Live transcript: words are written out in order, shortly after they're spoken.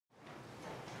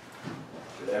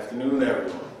Good afternoon,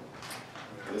 everyone.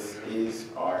 This is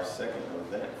our second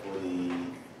event for the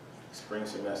spring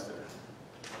semester.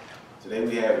 Today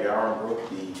we have Yaron Brook,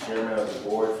 the chairman of the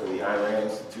board for the Yaron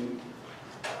Institute.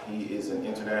 He is an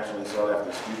internationally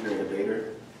sought-after speaker and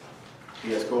debater.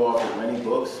 He has co-authored many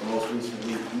books, most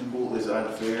recently Equal is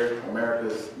Unfair,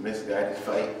 America's Misguided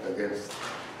Fight Against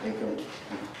Income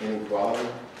Inequality.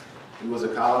 He was a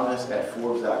columnist at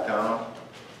Forbes.com,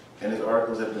 and his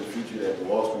articles have been featured at the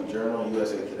Wall Street Journal,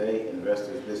 USA Today,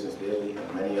 Investors Business Daily,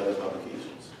 and many other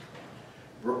publications.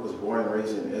 Brook was born and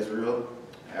raised in Israel.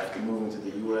 After moving to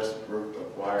the U.S., Brook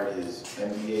acquired his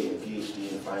MBA and PhD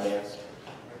in finance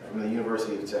from the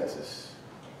University of Texas.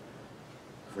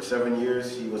 For 7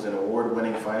 years, he was an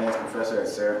award-winning finance professor at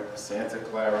Santa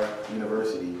Clara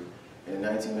University, and in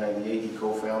 1998, he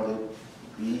co-founded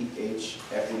BH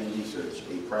Equity Research,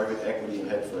 a private equity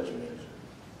and hedge fund manager,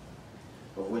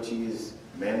 of which he is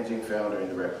managing founder and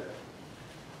director.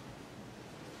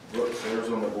 Brook serves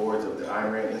on the boards of the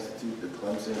Yaron Institute, the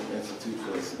Clemson Institute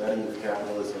for the Study of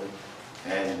Capitalism,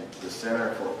 and the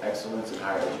Center for Excellence in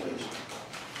Higher Education.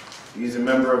 He is a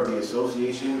member of the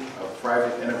Association of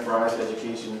Private Enterprise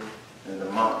Education and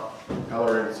the Mont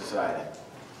Pelerin Society.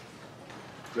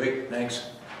 Great, thanks.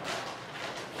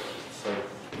 So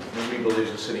nobody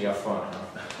believes in sitting up front,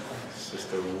 huh? It's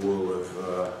just a rule of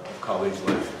college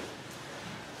life.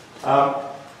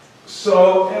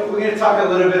 So we're going to talk a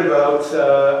little bit about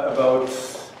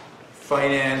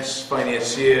finance,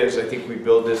 financiers. I think we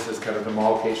build this as kind of the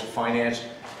model case of finance.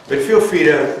 But feel free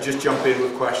to just jump in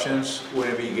with questions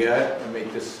whenever you get, and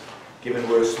make this, given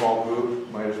we're a small group,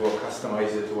 might as well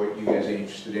customize it to what you guys are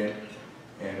interested in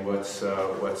and what's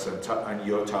on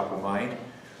your top of mind.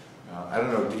 I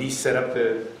don't know, did he set up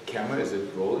the camera? Is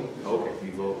it rolling? Okay,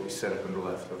 we set up on the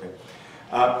left, okay.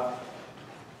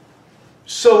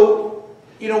 So,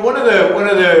 you know, one of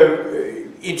the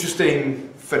interesting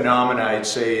phenomena, I'd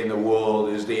say, in the world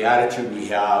is the attitude we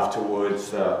have towards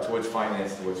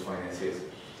finance, towards financiers.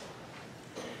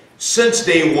 Since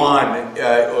day one,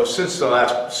 or since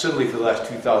certainly for the last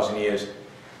 2,000 years,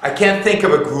 I can't think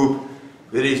of a group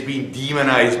that has been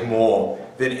demonized more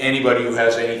than anybody who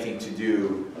has anything to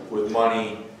do with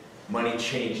money, money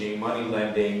changing, money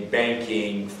lending,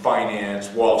 banking, finance,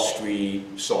 Wall Street,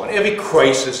 so on. Every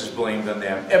crisis is blamed on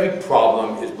them. Every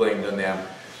problem is blamed on them.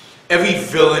 Every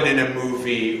villain in a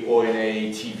movie or in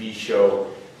a TV show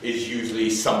is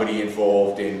usually somebody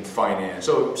involved in finance.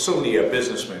 So certainly a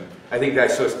businessman. I think I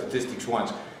saw statistics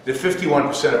once that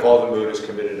 51% of all the murders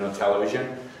committed on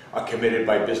television are committed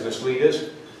by business leaders,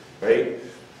 right?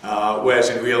 Whereas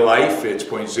in real life, it's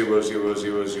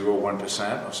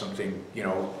 0.00001% or something, you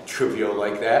know, trivial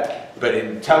like that. But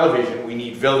in television, we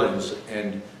need villains,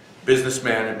 and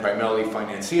businessmen and primarily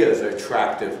financiers are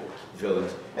attractive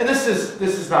villains. And this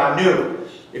is not new.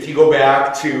 If you go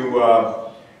back to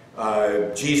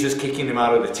Jesus kicking them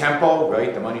out of the temple,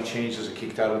 right? The money changers are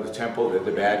kicked out of the temple. They're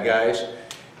the bad guys.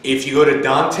 If you go to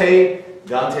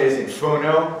Dante's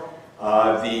Inferno,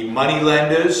 the money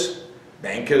lenders,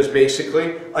 bankers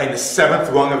basically, are in the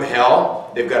 7th rung of hell.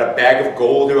 They've got a bag of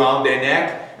gold around their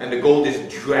neck, and the gold is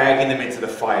dragging them into the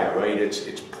fire, right?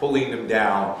 It's pulling them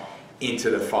down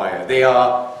into the fire. They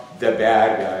are the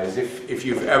bad guys. If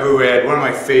you've ever read, one of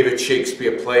my favorite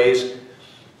Shakespeare plays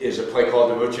is a play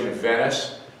called The Merchant of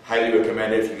Venice. Highly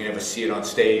recommend it if you can ever see it on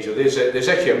stage. Or there's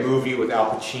actually a movie with Al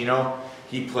Pacino.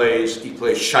 He plays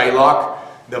Shylock,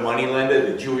 the moneylender,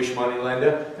 the Jewish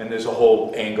moneylender, and there's a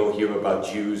whole angle here about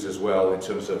Jews as well in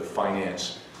terms of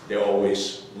finance. They're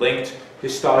always linked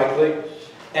historically.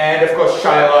 And of course,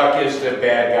 Shylock is the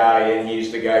bad guy, and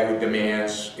he's the guy who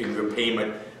demands in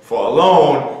repayment for a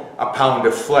loan a pound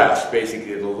of flesh,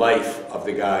 basically the life of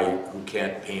the guy who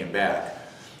can't pay him back.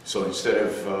 So instead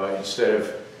of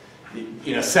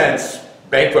in a sense,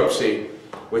 bankruptcy,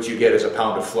 what you get is a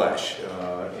pound of flesh.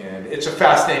 And it's a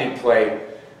fascinating play,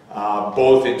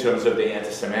 both in terms of the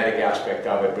anti-Semitic aspect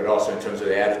of it, but also in terms of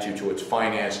the attitude towards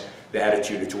finance, the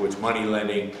attitude towards money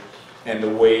lending, and the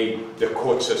way the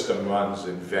court system runs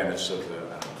in Venice of the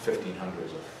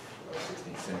 1500s or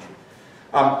 16th century.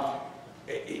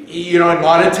 You know, in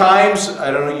modern times, I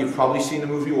don't know, you've probably seen the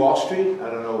movie Wall Street. I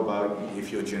don't know about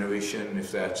if your generation,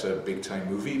 if that's a big-time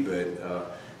movie, but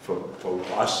for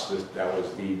us, that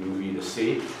was the movie to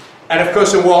see. And of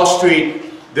course, in Wall Street,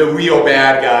 the real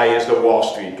bad guy is the Wall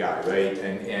Street guy, right?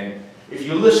 And if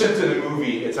you listen to the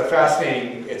movie, it's a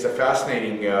fascinating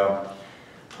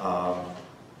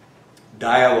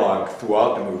dialogue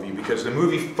throughout the movie, because the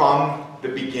movie from the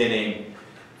beginning,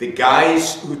 the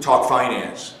guys who talk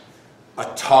finance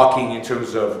are talking in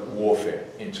terms of warfare,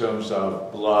 in terms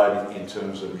of blood, in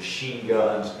terms of machine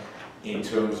guns, in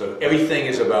terms of everything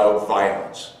is about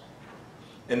violence.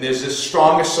 And there's this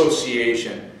strong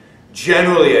association,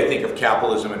 generally I think of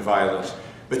capitalism and violence,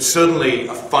 but certainly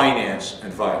of finance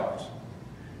and violence.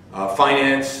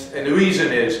 Finance, and the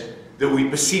reason is that we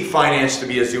perceive finance to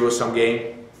be a zero-sum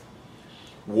game.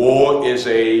 War is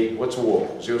a, what's war?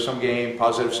 Zero-sum game,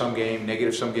 positive-sum game,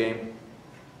 negative-sum game?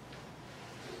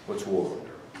 What's war?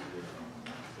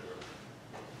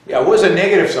 Yeah, war's a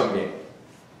negative-sum game,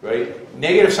 right?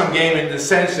 Negative-sum game in the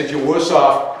sense that you're worse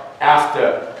off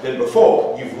after than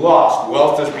before. You've lost.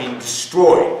 Wealth has been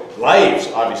destroyed. Lives,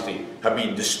 obviously, have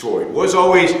been destroyed. War's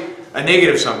always a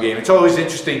negative-sum game. It's always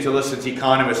interesting to listen to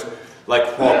economists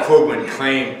like Paul Krugman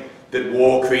claim that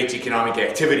war creates economic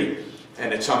activity,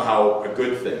 and it's somehow a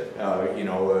good thing,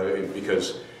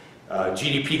 because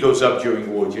GDP goes up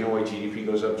during war. Do you know why GDP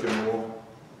goes up during war?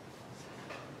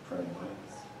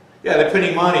 Yeah, they're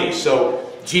printing money.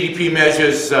 So GDP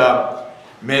measures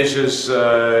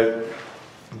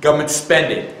government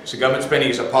spending. So government spending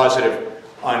is a positive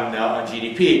on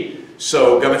GDP.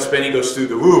 So government spending goes through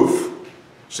the roof.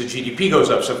 So GDP goes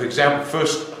up. So for example,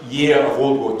 first year of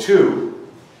World War II,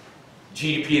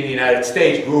 GDP in the United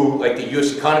States grew, like the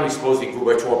US economy supposedly grew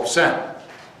by 12%.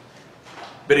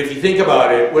 But if you think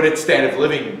about it, what did standard of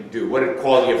living do? What did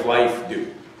quality of life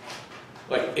do?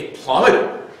 Like, it plummeted,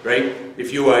 right?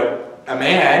 If you were a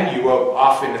man, you were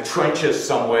off in the trenches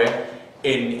somewhere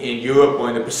in Europe or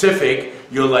in the Pacific,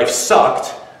 your life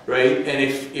sucked, right? And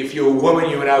if you're a woman,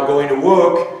 you were now going to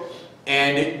work,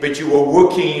 but you were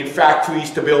working in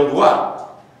factories to build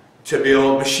what? To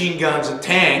build machine guns and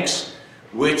tanks,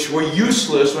 which were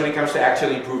useless when it comes to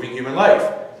actually improving human life.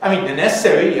 I mean, they're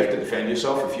necessary, you have to defend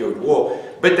yourself if you're at war,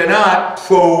 but they're not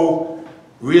pro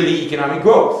really economic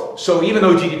growth. So even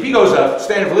though GDP goes up,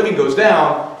 standard of living goes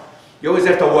down, you always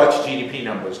have to watch GDP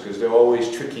numbers because they're always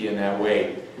tricky in that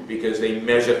way because they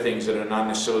measure things that are not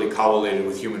necessarily correlated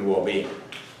with human well-being.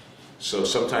 So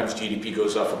sometimes GDP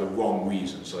goes up for the wrong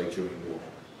reasons, like during war.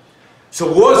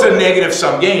 So war's a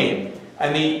negative-sum game,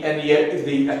 and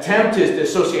the attempt is to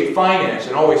associate finance,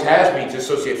 and always has been to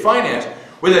associate finance,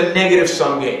 with a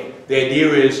negative-sum game. The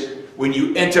idea is when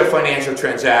you enter a financial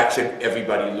transaction,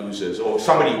 everybody loses, or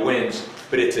somebody wins,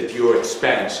 but it's at your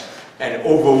expense, and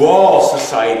overall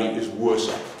society is worse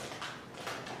off.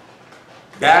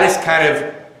 That is kind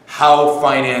of how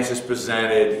finance is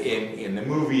presented in the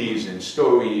movies, in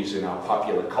stories, in our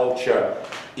popular culture,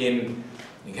 in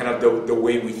kind of the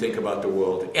way we think about the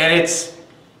world.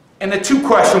 And the two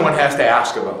questions one has to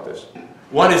ask about this.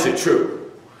 One, is it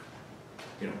true?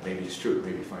 You know, maybe it's true,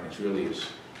 maybe finance really is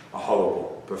a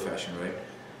horrible profession, right?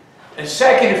 And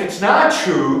second, if it's not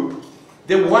true,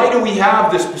 then why do we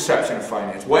have this perception of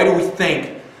finance? Why do we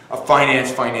think of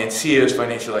finance, financiers,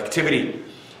 financial activity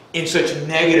in such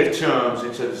negative terms,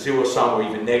 in such zero-sum or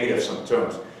even negative-sum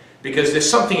terms? Because there's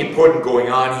something important going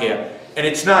on here, and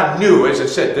it's not new. As I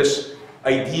said, this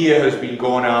idea has been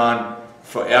going on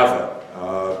forever.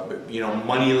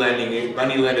 Money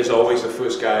lenders are always the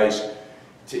first guys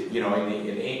to,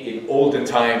 in olden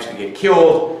times to get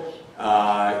killed,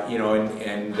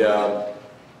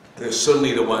 they're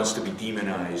certainly the ones to be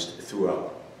demonized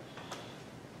throughout.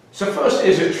 So first,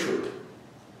 is it true?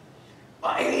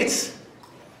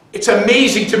 It's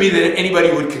amazing to me that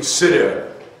anybody would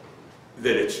consider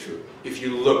that it's true if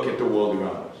you look at the world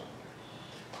around us.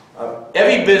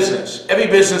 Every business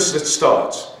that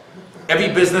starts, every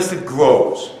business that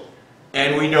grows,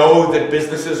 and we know that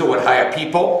businesses are what hire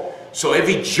people, so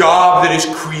every job that is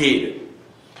created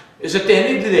is at the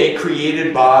end of the day created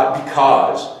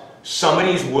because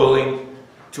somebody is willing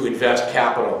to invest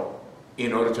capital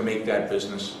in order to make that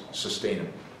business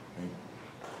sustainable.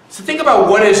 So think about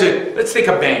what is it, let's take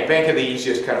a bank. Bank are the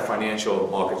easiest kind of financial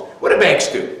markets. What do banks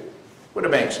do? What do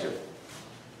banks do?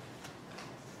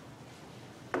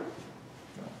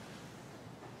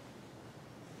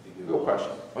 Good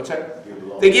question. What's that?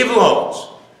 They give loans.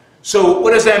 So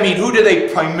what does that mean? Who do they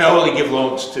primarily give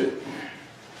loans to?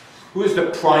 Who is the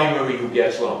primary who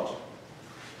gets loans?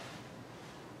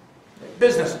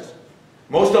 Businesses.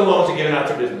 Most of the loans are given out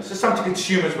to businesses. Some to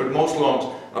consumers, but most loans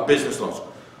are business loans.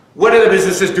 What do the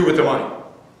businesses do with the money?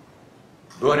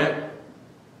 Burn it?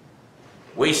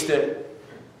 Waste it?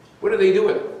 What do they do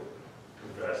with it?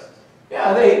 Invest.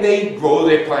 Yeah, they grow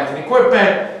their plant and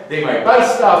equipment. They might buy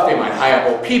stuff. They might hire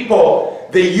more people.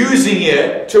 They're using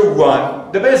it to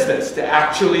run the business, to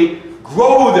actually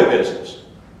grow the business.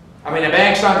 I mean, the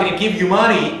bank's not going to give you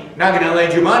money, not going to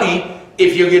lend you money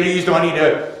if you're going to use the money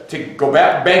to go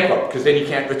back bankrupt, because then you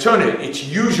can't return it. It's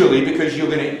usually because you're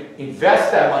going to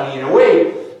invest that money in a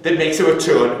way that makes a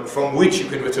return from which you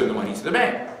can return the money to the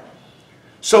bank.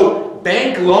 So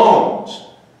bank loans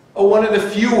are are one of the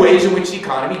few ways in which the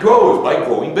economy grows, by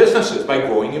growing businesses. By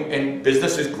growing, and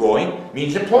businesses growing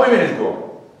means employment is growing.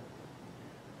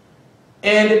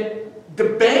 And the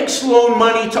banks loan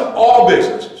money to all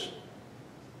businesses.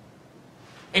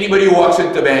 Anybody who walks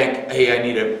into the bank, hey, I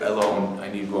need a loan,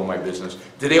 I need to grow my business.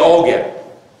 Do they all get it?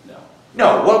 No.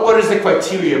 No. What is the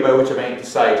criteria by which a bank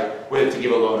decides whether to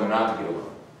give a loan or not to give a loan?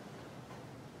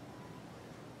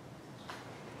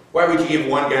 Why would you give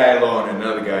one guy a loan and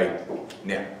another guy,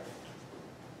 no?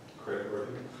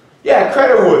 Creditworthiness? Yeah,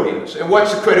 creditworthiness. And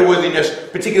what's the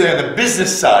creditworthiness, particularly on the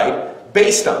business side,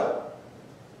 based on?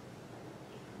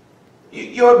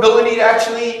 Your ability to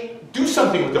actually do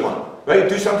something with the money, right?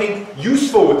 Do something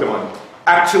useful with the money.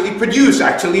 Actually produce,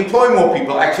 actually employ more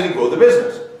people, actually grow the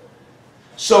business.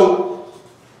 So,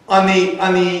 on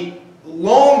the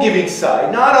loan-giving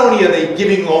side, not only are they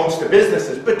giving loans to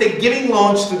businesses, but they're giving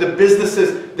loans to the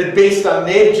businesses that, based on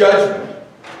their judgment,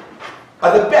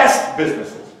 are the best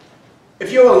businesses.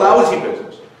 If you're a lousy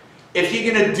business, if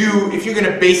you're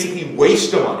going to basically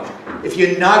waste the money, if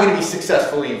you're not going to be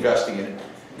successfully investing in it,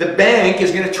 the bank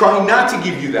is going to try not to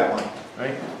give you that money,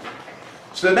 right?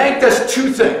 So the bank does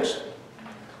two things.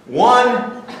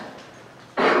 One,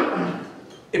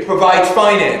 it provides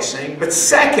financing, but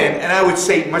second, and I would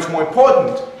say much more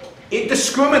important, it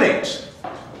discriminates.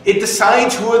 It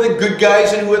decides who are the good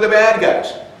guys and who are the bad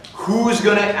guys. Who's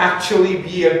going to actually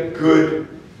be a good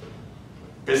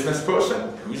business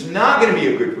person? Who's not going to be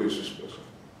a good business person?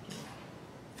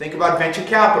 Think about venture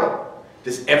capital.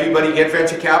 Does everybody get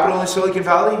venture capital in Silicon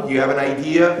Valley? You have an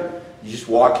idea, you just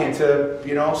walk into,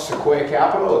 Sequoia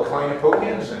Capital or Kleiner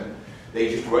Perkins and they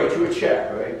just write you a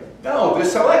check, right? No, they're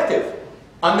selective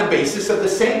on the basis of the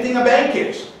same thing a bank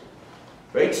is,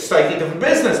 right? Slightly different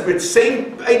business, but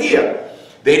same idea.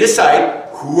 They decide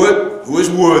who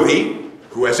is worthy,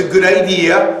 who has a good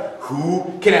idea,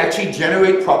 who can actually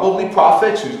generate probably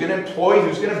profits, who's going to employ,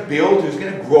 who's going to build, who's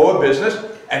going to grow a business,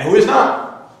 and who is not.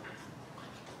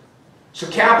 So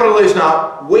capital is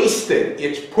not wasted,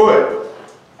 it's put,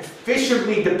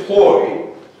 efficiently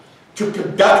deployed to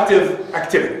productive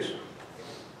activities,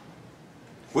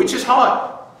 which is hard.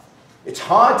 It's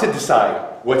hard to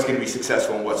decide what's going to be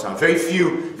successful and what's not. Very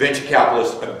few venture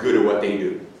capitalists are good at what they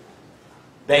do.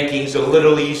 Banking is a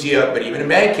little easier, but even in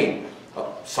banking,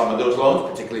 some of those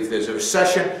loans, particularly if there's a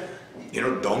recession,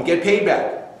 don't get paid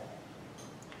back.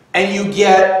 And you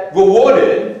get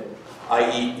rewarded,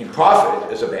 i.e. in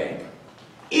profit as a bank,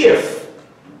 if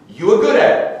you are good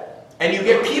at it. And you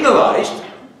get penalized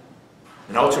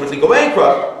and ultimately go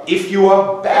bankrupt if you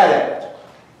are bad at it.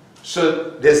 So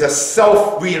there's a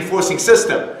self-reinforcing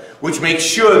system which makes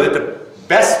sure that the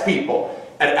best people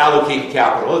at allocating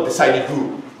capital, deciding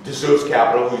who deserves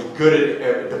capital, who's good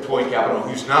at deploying capital,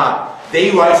 who's not,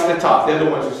 they rise to the top. They're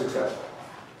the ones who are successful.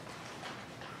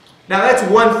 Now that's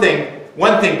one thing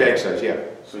banks does, yeah.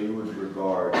 So you would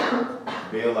regard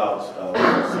bailouts of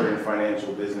certain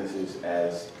financial businesses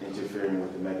as interfering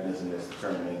with the mechanism that's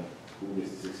determining who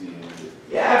gets to succeed in business?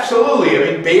 Yeah, absolutely.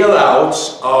 I mean,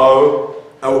 bailouts are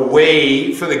a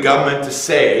way for the government to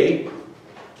say,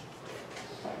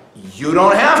 you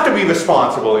don't have to be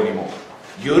responsible anymore.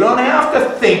 You don't have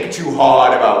to think too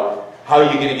hard about how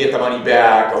you're going to get the money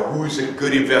back or who's a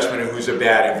good investment and who's a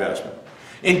bad investment.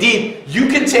 Indeed, you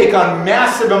can take on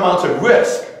massive amounts of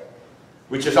risk,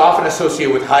 which is often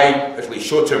associated with high, at least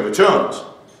short-term returns.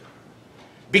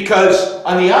 Because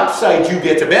on the upside, you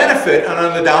get the benefit, and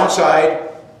on the downside,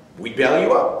 we bail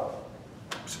you out.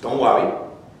 So don't worry.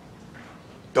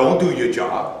 Don't do your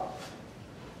job.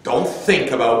 Don't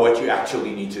think about what you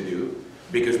actually need to do,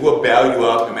 because we'll bail you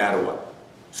out no matter what.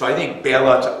 So I think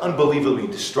bailouts are unbelievably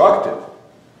destructive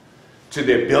to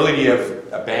the ability of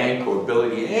a bank or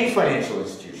ability in any financial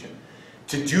institution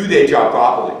to do their job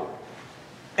properly.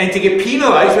 And to get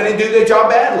penalized when they do their job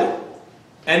badly.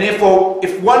 And therefore,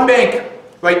 if one bank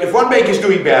is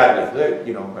doing badly,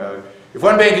 if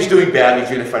one bank is doing badly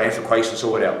during a financial crisis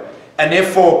or whatever, and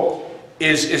therefore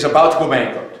is about to go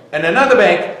bankrupt, and another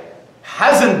bank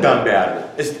hasn't done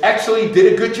badly, actually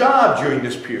did a good job during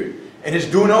this period, and is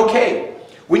doing okay.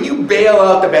 When you bail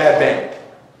out the bad bank,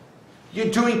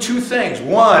 you're doing two things.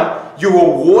 One, you're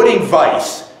rewarding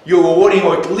vice,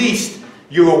 or at least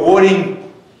you're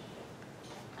rewarding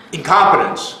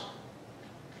incompetence,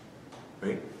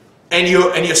 right? And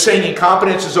you're saying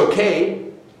incompetence is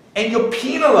okay, and you're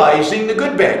penalizing the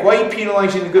good bank. Why are you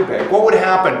penalizing the good bank? What would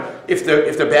happen if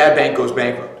the bad bank goes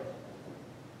bankrupt?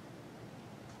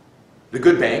 The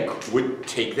good bank would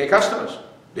take their customers.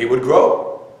 They would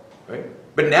grow, right?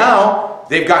 But now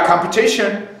they've got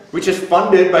competition, which is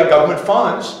funded by government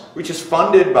funds, which is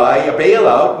funded by a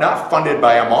bailout, not funded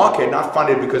by a market, not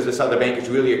funded because this other bank is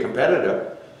really a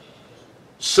competitor.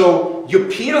 So you're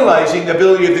penalizing the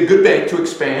ability of the good bank to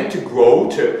expand, to grow,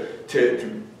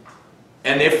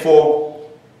 and therefore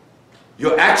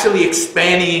you're actually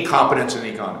expanding incompetence in the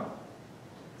economy.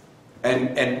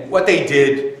 And what they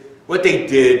did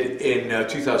in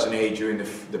 2008 during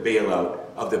the bailout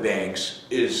of the banks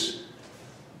is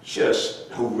just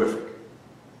horrific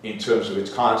in terms of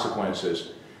its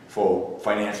consequences for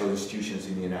financial institutions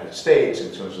in the United States,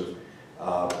 in terms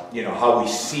of you know, how we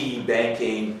see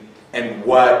banking and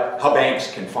how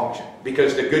banks can function.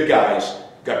 Because the good guys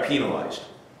got penalized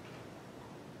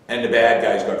and the bad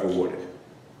guys got rewarded.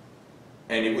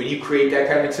 And when you create that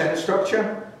kind of incentive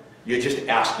structure, you're just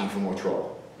asking for more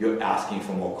trouble. You're asking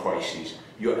for more crises.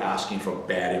 You're asking for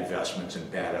bad investments and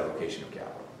bad allocation of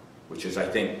capital, which is, I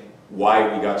think,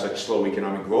 why we got such slow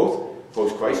economic growth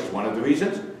post-crisis, one of the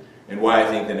reasons, and why I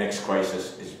think the next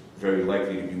crisis is very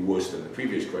likely to be worse than the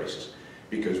previous crisis,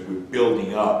 because we're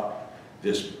building up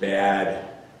this bad,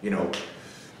 you know,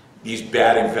 these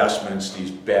bad investments, these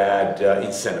bad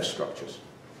incentive structures.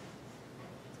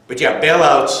 But yeah,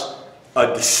 bailouts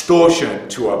are a distortion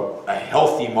to a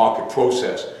healthy market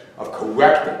process of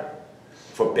correcting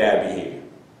for bad behavior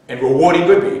and rewarding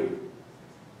good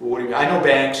behavior. I know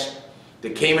banks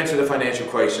that came into the financial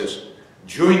crisis,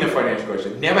 during the financial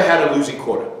crisis, never had a losing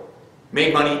quarter,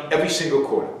 made money every single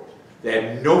quarter. They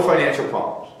had no financial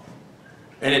problems.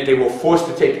 And that they were forced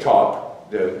to take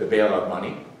the bailout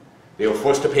money. They were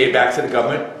forced to pay it back to the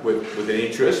government with an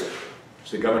interest,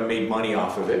 so the government made money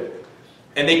off of it.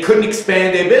 And they couldn't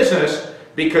expand their business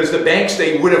because the banks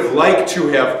they would have liked to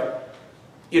have,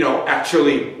 you know,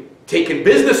 actually taken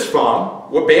business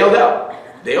from were bailed out.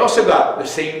 They also got the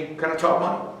same kind of top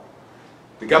money.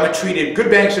 The government treated good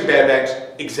banks and bad banks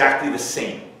exactly the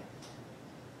same.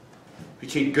 If you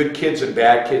treat good kids and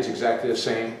bad kids exactly the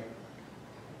same,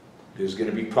 there's going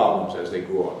to be problems as they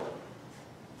grow up.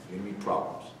 There's going to be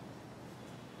problems.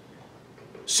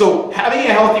 So having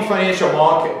a healthy financial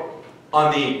market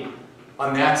on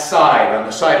that side, on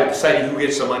the side of deciding who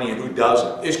gets the money and who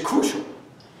doesn't, is crucial.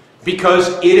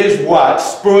 Because it is what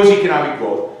spurs economic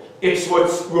growth. It's what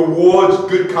rewards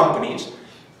good companies,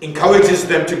 encourages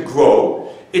them to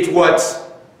grow. It's what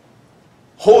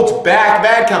holds back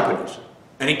bad companies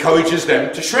and encourages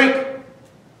them to shrink.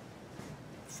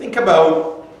 Think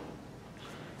about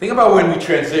when we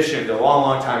transitioned a long,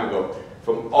 long time ago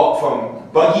from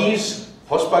buggies,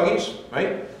 horse buggies,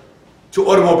 right, to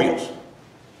automobiles.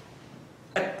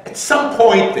 At some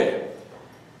point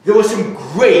there were some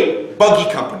great buggy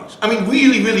companies. I mean,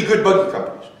 really, really good buggy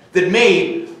companies that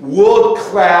made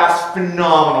world-class,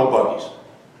 phenomenal buggies.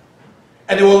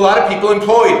 And there were a lot of people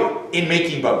employed in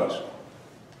making buggies.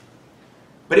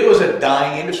 But it was a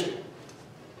dying industry,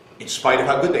 in spite of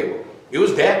how good they were. It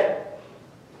was dead.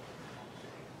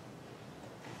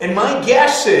 And my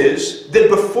guess is that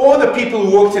before the people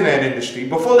who worked in that industry,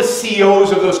 before the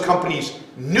CEOs of those companies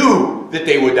knew that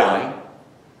they were dying,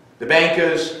 the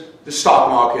bankers, the stock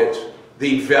market,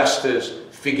 the investors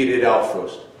figured it out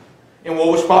first. And what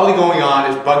was probably going on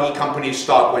is buggy companies'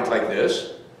 stock went like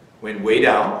this, went way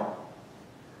down.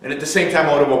 And at the same time,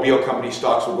 automobile company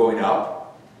stocks were going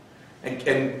up.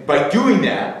 And by doing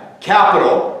that,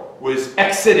 capital was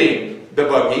exiting the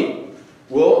buggy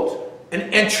world and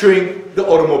entering the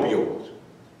automobile world.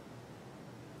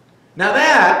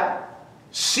 Now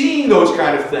seeing those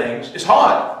kind of things is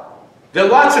hard. There are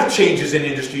lots of changes in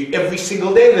industry every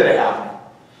single day that are happening.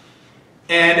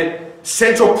 And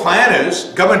central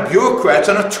planners, government bureaucrats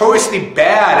are notoriously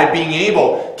bad at being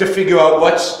able to figure out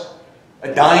what's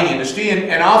a dying industry,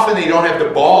 and often they don't have the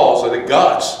balls or the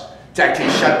guts to actually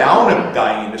shut down a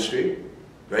dying industry,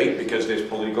 right? Because there's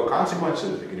political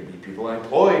consequences. There are going to be people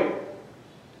unemployed.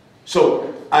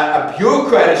 So a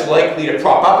bureaucrat is likely to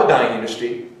prop up a dying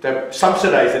industry, to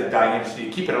subsidize the dying industry,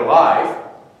 to keep it alive,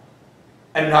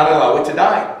 and not allow it to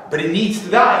die. But it needs to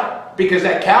die, because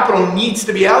that capital needs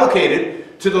to be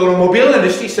allocated to the automobile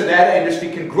industry so that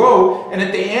industry can grow, and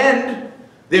at the end,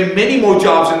 there are many more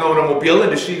jobs in the automobile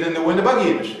industry than there were in the buggy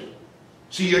industry.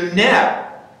 So you're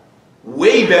net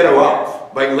way better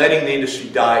off by letting the industry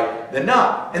die than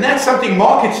not. And that's something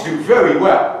markets do very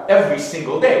well every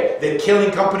single day. They're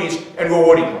killing companies and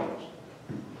rewarding companies.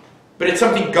 But it's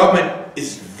something government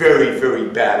is very, very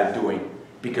bad at doing,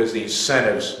 because the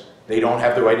incentives, they don't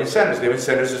have the right incentives. Their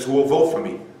incentives is who will vote for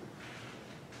me.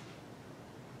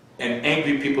 And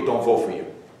angry people don't vote for you.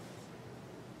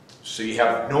 So you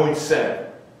have no incentive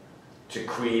to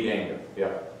create anger.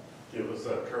 Yeah. Give us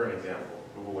a current example.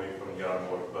 Move away from the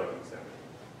automotive buggy example.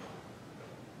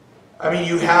 I mean,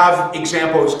 you have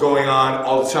examples going on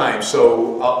all the time.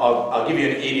 So I'll give you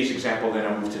an 80s example, then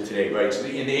I'll move to today, right? So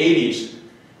in the 80s,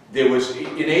 there was,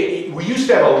 we used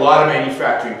to have a lot of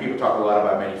manufacturing. People talk a lot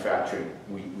about manufacturing.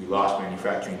 We lost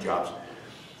manufacturing jobs.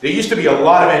 There used to be a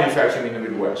lot of manufacturing in the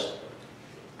Midwest.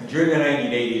 And during the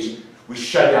 1980s, we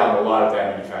shut down a lot of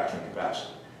that manufacturing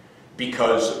capacity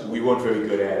because we weren't very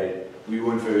good at it. We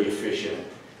weren't very efficient.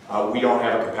 We don't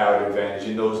have a comparative advantage.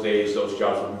 In those days, those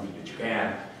jobs were moving to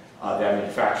Japan. That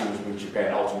manufacturing was moving to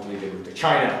Japan. Ultimately, they moved to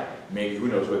China. Maybe, who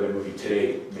knows where they're moving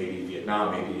today. Maybe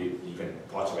Vietnam, maybe even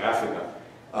parts of Africa.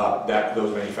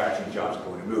 Those manufacturing jobs are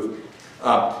going to move.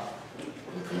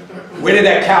 Where did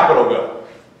that capital go?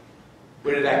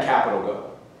 Where did that capital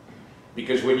go?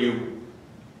 Because when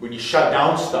you shut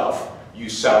down stuff, you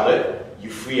sell it, you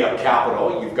free up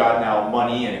capital, you've got now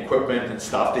money and equipment and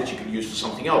stuff that you can use for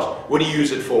something else. What do you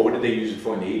use it for? What did they use it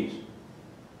for in the 80s?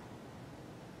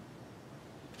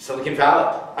 Silicon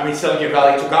Valley. I mean, Silicon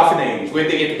Valley took off in the 80s. Where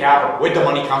did they get the capital? Where did the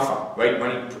money come from? Right?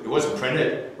 Money, it wasn't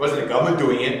printed. It wasn't the government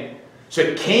doing it. So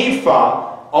it came from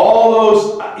all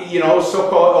those,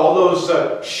 so-called, all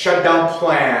those shut down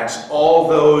plants, all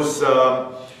those,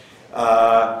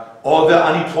 all the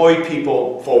unemployed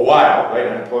people for a while, right?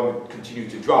 Unemployment continued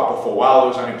to drop, but for a while there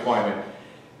was unemployment.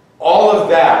 All of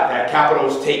that capital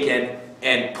was taken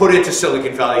and put into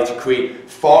Silicon Valley to create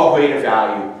far greater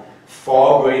value,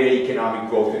 far greater economic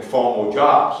growth, and far more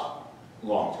jobs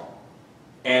long term,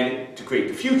 and to create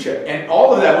the future. And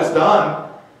all of that was done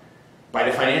by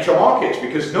the financial markets,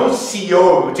 because no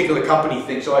CEO of a particular company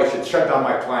thinks, oh, I should shut down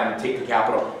my plant and take the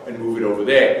capital and move it over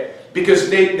there. Because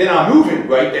they're not moving,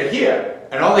 right? They're here.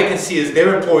 And all they can see is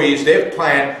their employees, their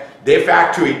plant, their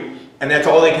factory, and that's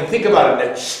all they can think about. And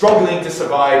they're struggling to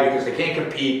survive because they can't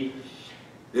compete.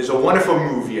 There's a wonderful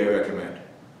movie I recommend,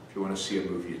 if you want to see a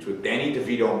movie. It's with Danny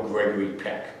DeVito and Gregory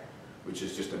Peck, which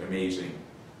is just an amazing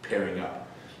pairing up.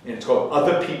 And it's called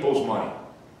Other People's Money.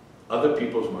 Other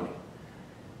People's Money.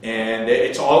 And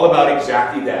it's all about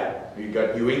exactly that. You've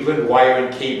got New England Wire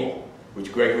and Cable,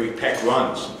 which Gregory Peck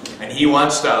runs. And he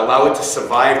wants to allow it to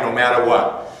survive no matter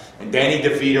what. And Danny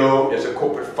DeVito is a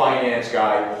corporate finance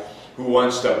guy who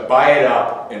wants to buy it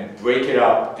up and break it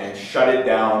up and shut it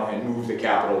down and move the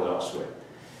capital elsewhere.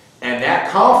 And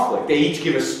that conflict, they each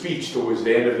give a speech towards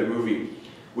the end of the movie,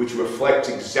 which reflects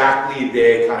exactly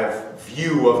their kind of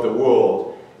view of the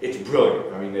world. It's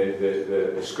brilliant. I mean,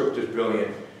 the script is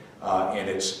brilliant. And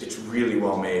it's really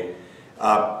well made.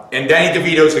 And Danny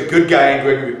DeVito is a good guy, and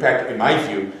Gregory Peck, in my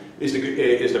view, is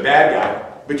the bad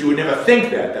guy. But you would never think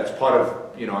that. That's part of,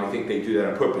 I think they do that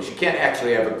on purpose. You can't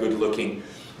actually have a good-looking,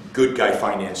 good guy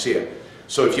financier.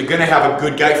 So if you're going to have a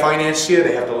good guy financier,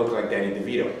 they have to look like Danny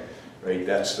DeVito, right?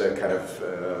 That's the kind of,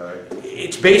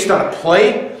 it's based on a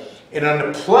play, and on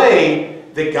the play,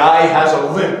 the guy has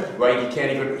a limp, right? He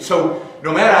can't even, so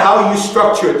no matter how you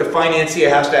structure it, the financier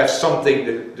has to have something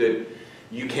that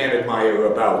you can't admire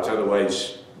about.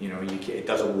 Otherwise, it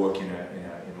doesn't work in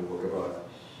a work of art.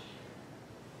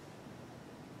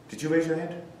 Did you raise your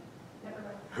hand? Never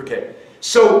mind. Okay.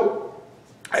 So,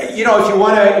 if you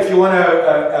want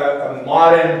a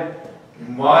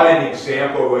modern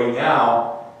example right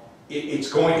now, it's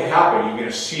going to happen. You're going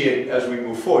to see it as we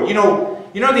move forward.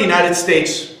 The United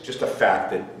States, just a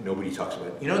fact that nobody talks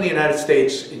about. The United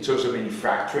States, in terms of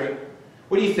manufacturing,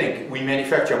 what do you think? We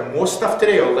manufacture more stuff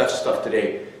today or less stuff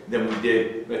today than we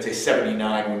did, let's say,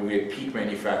 79 when we had peak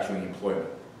manufacturing employment?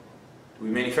 Do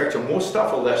we manufacture more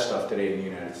stuff or less stuff today in the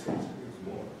United States? It's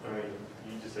more. I mean,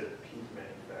 you just said peak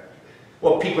manufacturing.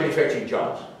 Well, peak manufacturing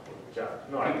jobs. Jobs.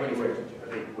 No, I think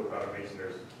with automation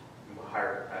there's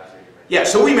higher capacity. Yeah,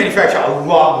 so we manufacture a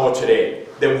lot more today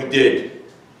than we did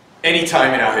any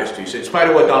time in our history. So in spite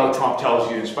of what Donald Trump tells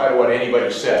you, in spite of what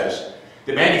anybody says,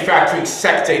 the manufacturing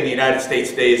sector in the United States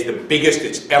today is the biggest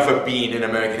it's ever been in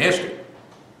American history.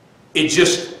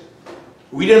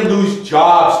 We didn't lose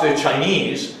jobs to the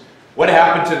Chinese. What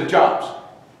happened to the jobs?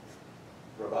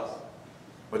 Robots.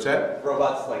 What's that?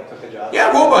 Robots took the jobs.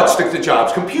 Yeah, robots took the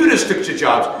jobs. Computers took the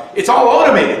jobs. It's all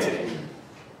automated today.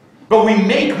 But we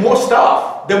make more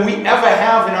stuff than we ever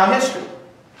have in our history.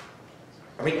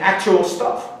 I mean, actual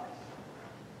stuff.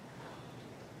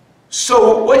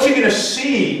 So what you're going to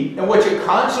see, and what you're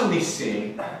constantly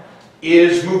seeing,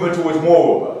 is movement towards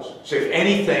more robots. So if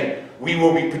anything, we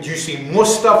will be producing more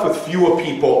stuff with fewer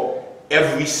people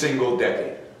every single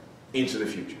decade into the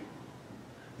future.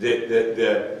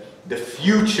 The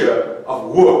future of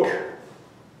work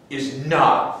is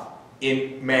not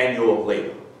in manual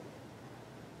labor.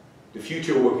 The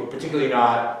future of work, particularly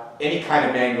not any kind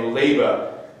of manual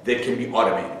labor that can be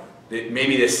automated.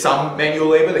 Maybe there's some manual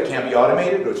labor that can't be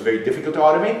automated, or it's very difficult to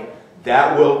automate.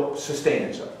 that will sustain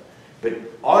itself. But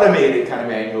automated kind of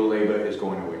manual labor is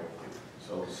going away.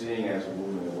 So seeing as we're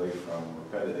moving away from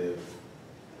repetitive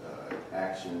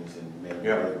actions and manual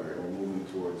Yeah. labor, and we're moving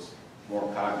towards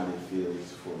more cognitive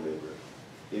fields for labor,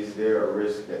 is there a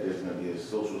risk that there's going to be a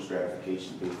social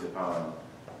stratification based upon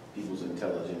people's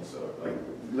intelligence? Or like,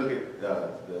 look at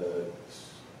the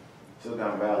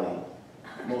Silicon Valley.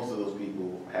 Most of those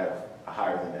people have a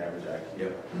higher than average IQ.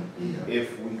 Yep.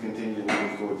 If we continue to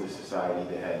move towards a society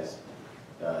that has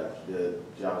the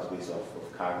jobs based off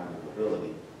of cognitive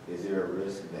ability, is there a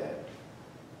risk that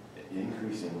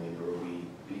increasingly there will be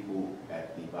people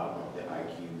at the bottom of the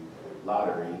IQ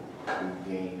lottery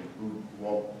who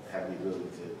won't have the ability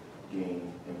to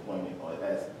gain employment?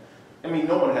 Or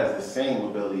no one has the same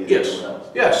ability as Yes. everyone else.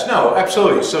 Yes. No.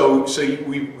 Absolutely. So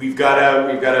we've got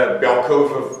a bell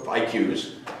curve of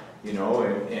IQs, you know,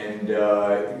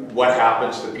 and what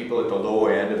happens to people at the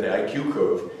lower end of the IQ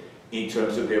curve in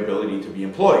terms of their ability to be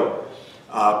employed.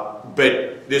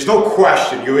 But there's no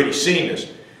question, you're already seeing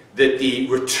this, that the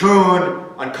return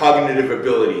on cognitive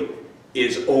ability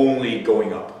is only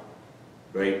going up,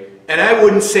 right? And I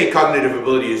wouldn't say cognitive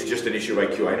ability is just an issue of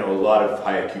IQ. I know a lot of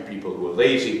high IQ people who are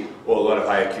lazy, or a lot of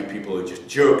high IQ people who are just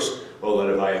jerks, or a lot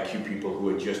of high IQ people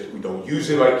who don't use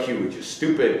their IQ, who are just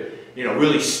stupid, you know,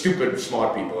 really stupid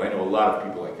smart people. I know a lot of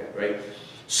people like that, right?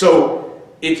 So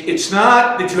it's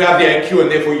not that you have the IQ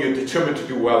and therefore you're determined to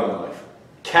do well in life.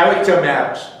 Character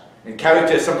matters. And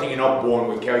character is something you're not born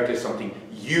with. Character is something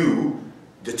you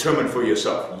determine for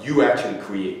yourself. You actually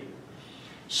create.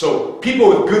 So people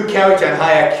with good character and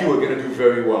high IQ are going to do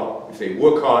very well. If they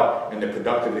work hard and they're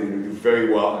productive, they're going to do very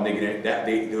well, and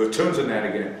the returns on that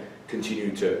are going to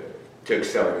continue to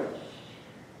accelerate.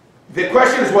 The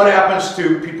question is what happens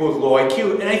to people with low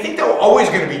IQ, and I think there are always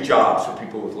going to be jobs for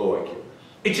people with low IQ.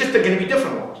 It's just they're going to be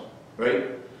different ones,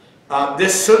 right?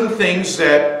 There's certain things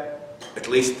that, at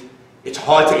least, it's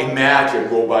hard to imagine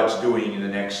robots doing in the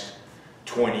next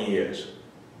 20 years,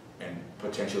 and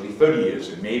potentially 30 years,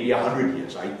 and maybe 100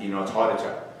 years. It's hard to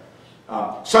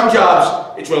tell. Some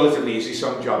jobs, it's relatively easy.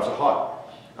 Some jobs are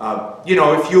hard.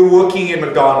 If you're working in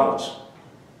McDonald's,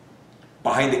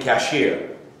 behind the cashier,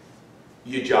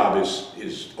 your job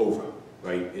is over,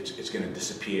 right? It's going to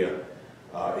disappear.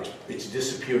 It's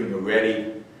disappearing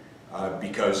already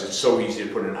because it's so easy to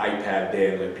put an iPad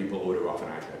there and let people order off an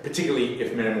iPad. Particularly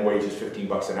if minimum wage is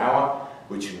 $15 an hour,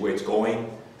 which is where it's going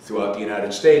throughout the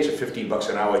United States. At $15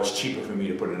 an hour, it's cheaper for me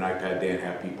to put an iPad there and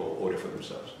have people order for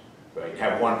themselves, right?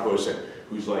 Have one person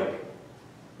who's like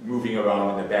moving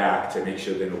around in the back to make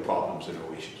sure there are no problems and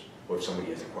no issues, or if somebody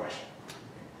has a question.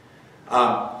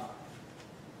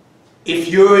 If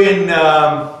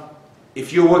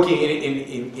you're working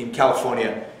in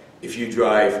California, if you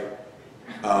drive,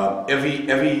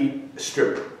 every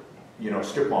strip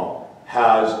mall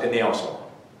has a nail salon,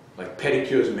 like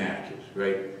pedicures and manicures,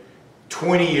 right?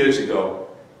 20 years ago,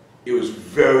 it was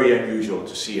very unusual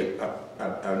to see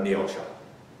a nail shop,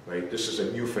 right? This is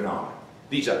a new phenomenon.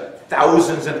 These are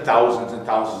thousands and thousands and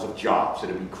thousands of jobs that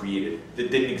have been created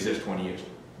that didn't exist 20 years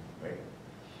ago, right?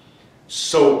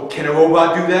 So can a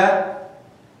robot do that?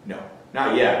 No,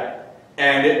 not yet.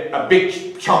 And a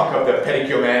big chunk of the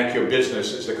pedicure manicure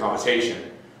business is the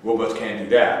conversation. Robots can't do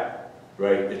that,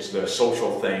 right? It's the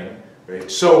social thing, right?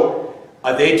 So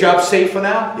are they job safe for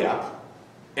now? Yeah.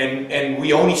 And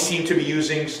we only seem to be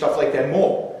using stuff like that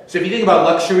more. So if you think about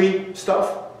luxury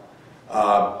stuff,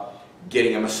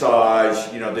 getting a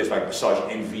massage, there's like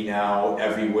massage envy now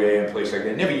everywhere and places like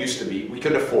that. It never used to be. We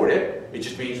couldn't afford it. It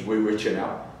just means we're richer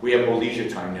now. We have more leisure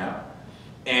time now.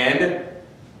 And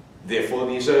therefore,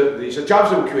 these are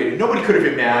jobs that were created. Nobody could have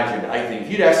imagined, I think,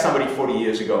 if you'd asked somebody 40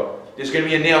 years ago, there's going to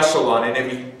be a nail salon in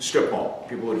every strip mall.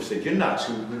 People would have said, you're nuts.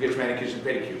 Who gets manicures and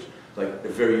pedicures? Like,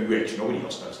 they're very rich. Nobody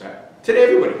else does that. Today,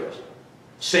 everybody does.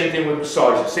 Same thing with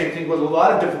massages. Same thing with a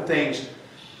lot of different things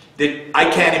that I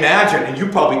can't imagine, and you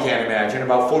probably can't imagine,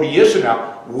 about 40 years from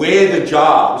now, where the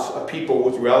jobs of people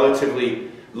with relatively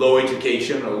low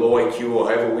education or low IQ or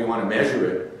however we want to measure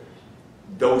it,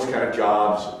 those kind of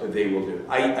jobs they will do.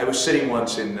 I was sitting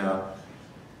once at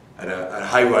a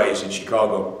high-rise in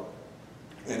Chicago,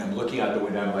 and I'm looking out the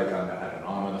window, I'm like I'm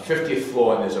on the 50th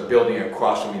floor, and there's a building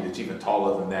across from me that's even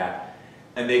taller than that.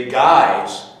 And the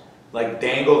guys like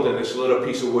dangled in this little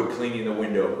piece of wood cleaning the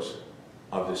windows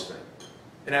of this thing.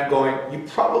 And I'm going, you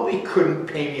probably couldn't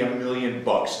pay me $1 million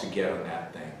to get on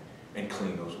that thing and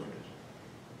clean those windows,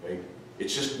 right?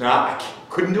 It's just not, I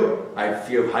couldn't do it. I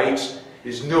fear of heights.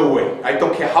 There's no way. I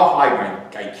don't care how high my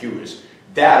IQ is.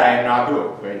 That I am not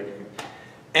doing, right?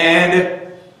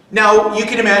 And now you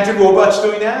can imagine robots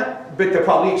doing that, but they're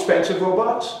probably expensive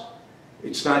robots.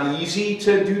 It's not easy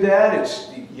to do that. It's,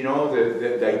 you know,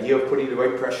 the idea of putting the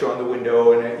right pressure on the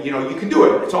window, and you know, you can do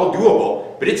it. It's all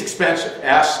doable, but it's expensive.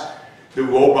 Ask the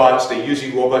robots, they're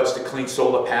using robots to clean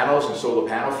solar panels and solar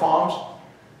panel farms.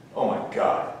 Oh my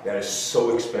God, that is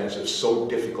so expensive, so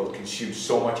difficult, consumes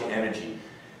so much energy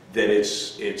that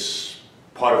it's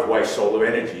part of why solar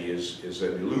energy is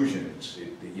an illusion.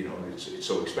 You know, it's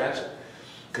so expensive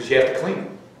because you have to clean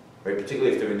them, right?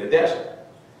 Particularly if they're in the desert,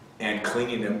 and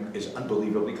cleaning them is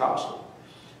unbelievably costly.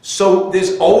 So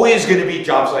there's always going to be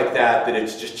jobs like that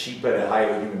it's just cheaper to hire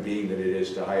a human being than it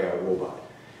is to hire a robot.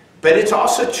 But it's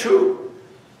also true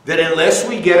that unless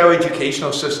we get our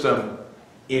educational system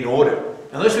in order,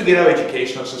 unless we get our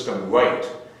educational system right,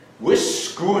 we're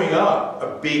screwing up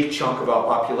a big chunk of our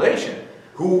population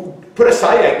who, put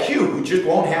aside IQ, who just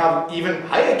won't have, even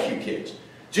high IQ kids,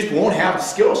 just won't have the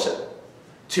skill set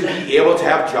to be able to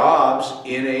have jobs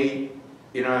in a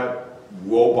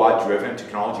robot-driven,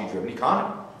 technology-driven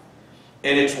economy.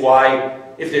 And it's why,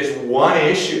 if there's one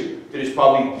issue that is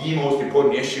probably the most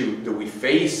important issue that we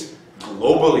face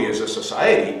globally as a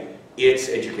society, it's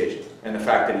education, and the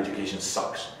fact that education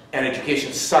sucks. And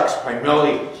education sucks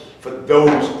primarily for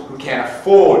those who can't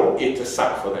afford it to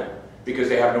suck for them, because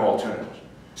they have no alternatives.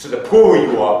 So the poorer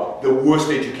you are, the worse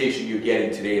education you're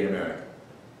getting today in America,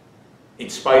 in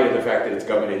spite of the fact that it's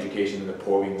government education and the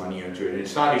pouring money into it. And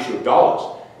it's not an issue of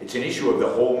dollars, it's an issue of the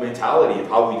whole mentality of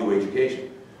how we do education.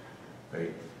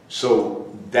 Right?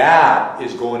 So that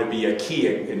is going to be a key,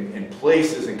 and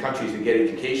places and countries that get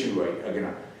education right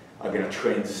are going to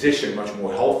transition in a much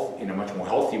more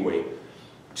healthy way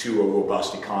to a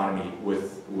robust economy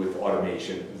with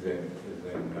automation than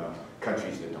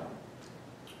countries that don't.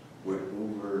 Would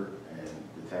Uber and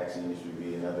the taxi industry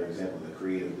be another example of the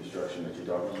creative destruction that you're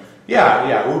talking about?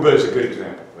 Yeah, Uber is a good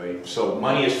example, right? So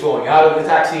money is flowing out of the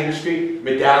taxi industry.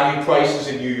 Medallion prices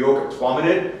in New York have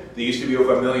plummeted. They used to be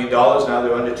over $1 million, now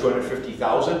they're under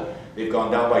 $250,000. They've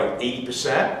gone down by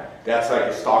 80%. That's like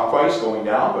a stock price going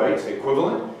down, right? It's the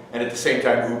equivalent. And at the same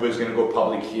time, Uber is going to go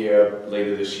public here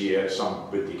later this year at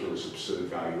some ridiculous, absurd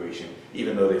valuation,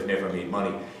 even though they've never made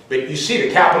money. But you see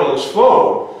the capital has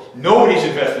flowed. Nobody's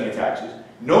investing in taxis.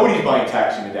 Nobody's buying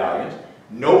taxi medallions.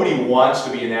 Nobody wants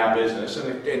to be in that business.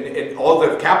 And all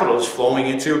the capital is flowing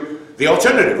into the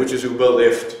alternative, which is Uber,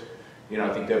 Lyft. You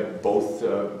know, I think they're both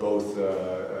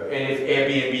and if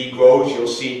Airbnb grows, you'll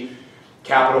see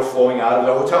capital flowing out of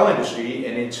the hotel industry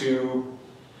and into,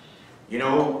 you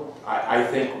know, I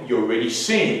think you're already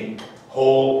seeing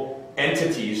whole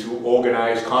entities who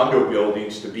organize condo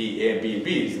buildings to be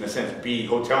Airbnbs, in a sense, be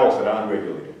hotels that are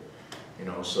unregulated. You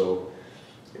know, so,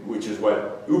 which is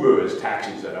what Uber is,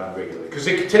 taxis that are unregulated. Because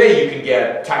today you can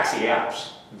get taxi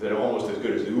apps that are almost as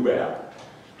good as the Uber app.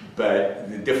 But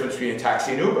the difference between a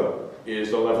taxi and Uber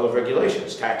is the level of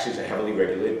regulations. Taxis are heavily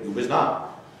regulated, Uber's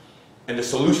not. And the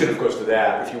solution, of course, to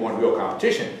that, if you want real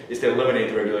competition, is to eliminate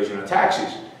the regulation on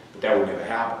taxis. But that would never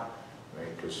happen,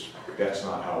 right? Because that's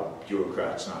not how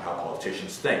bureaucrats, not how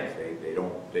politicians think.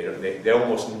 They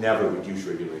almost never reduce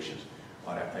regulations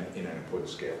in an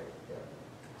important scale. Yeah.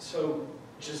 So,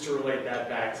 just to relate that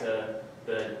back to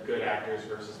the good actors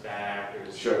versus bad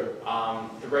actors. Sure.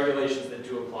 The regulations that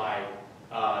do apply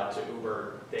to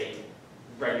Uber, they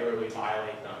regularly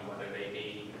violate them, whether they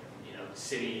be, you know,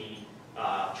 city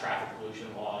traffic pollution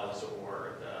laws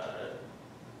or the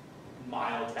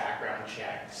mild background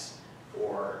checks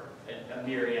or a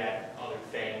myriad other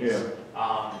things,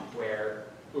 where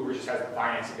Uber just has the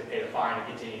financing to pay the fine and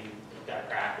continue that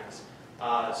practice.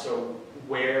 So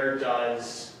where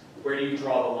do you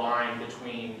draw the line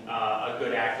between a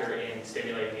good actor in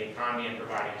stimulating the economy and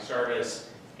providing a service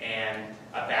and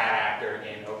a bad actor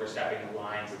in overstepping the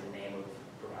lines in the name of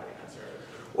providing that service?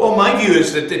 Well, my view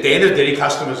is that at the end of the day,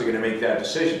 customers are going to make that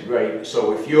decision, right?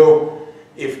 So if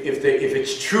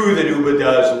it's true that Uber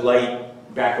does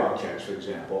light background checks, for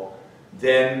example,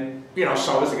 then, you know,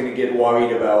 some of us are going to get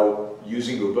worried about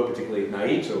using Uber, particularly at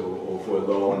night or for a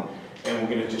loan, and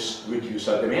we're going to just reduce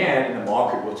our demand, and the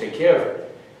market will take care of it.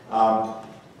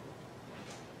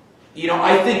 You know,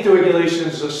 I think the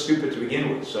regulations are stupid to begin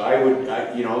with. So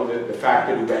you know, the fact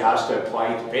that Uber has to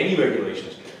apply to any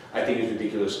regulations, I think is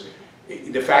ridiculous.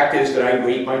 The fact is that I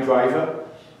rate my driver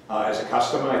as a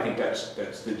customer. I think that's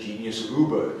the genius of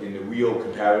Uber, in the real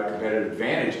competitive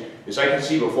advantage, is I can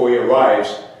see before he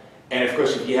arrives, and of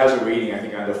course if he has a rating, I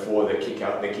think under 4, they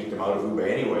kick them out of Uber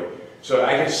anyway. So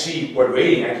I can see what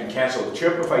rating, I can cancel the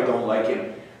trip if I don't like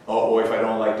him, or if I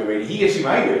don't like the rating. He can see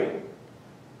my rating.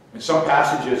 And some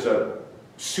passengers are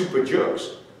super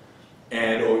jerks,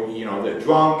 or you know, they're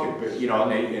drunk, and you know,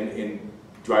 and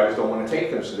drivers don't want to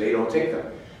take them, so they don't take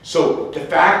them. So the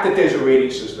fact that there's a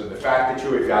rating system, the fact that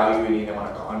you're evaluating them on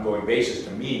an ongoing basis,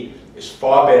 to me, is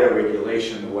far better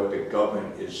regulation than what the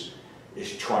government is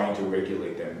trying to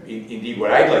regulate them. Indeed,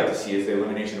 what I'd like to see is the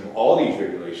elimination of all these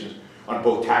regulations on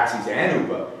both taxis and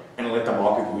Uber, and let the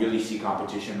market really see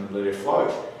competition and let it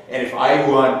flourish. And if I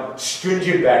run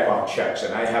stringent background checks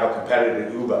and I have a competitor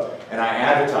in Uber and I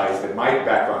advertise that my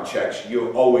background checks,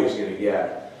 you're always going to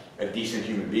get a decent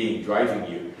human being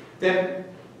driving you, then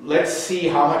let's see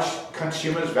how much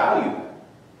consumers value that.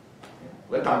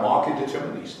 Let the market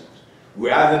determine these things,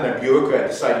 rather than a bureaucrat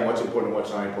deciding what's important and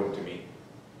what's not important to me.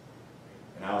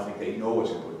 And I don't think they know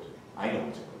what's important to me. I know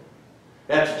what's important.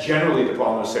 That's generally the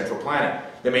problem with central planning.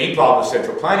 The main problem with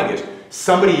central planning is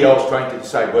somebody else trying to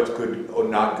decide what's good or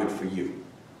not good for you,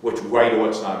 what's right or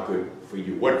what's not good for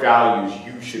you, what values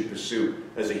you should pursue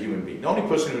as a human being. The only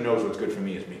person who knows what's good for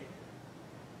me is me.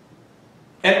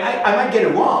 And I might get it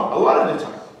wrong a lot of the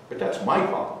time, but that's my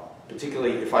problem,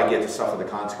 particularly if I get to suffer the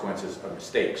consequences of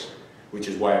mistakes, which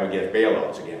is why I'm against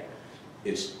bailouts again.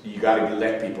 It's, you got to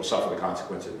let people suffer the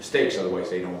consequences of mistakes, otherwise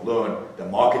they don't learn, the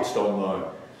markets don't learn,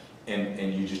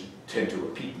 and you just tend to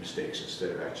repeat mistakes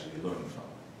instead of actually learning from them.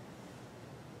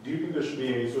 Do you think there should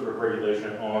be any sort of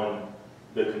regulation on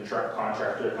the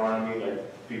contractor economy,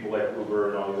 like people like Uber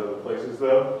and all these other places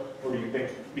though? Or do you think,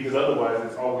 because otherwise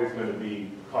it's always going to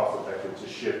be cost effective to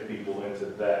shift people into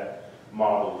that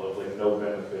model of like no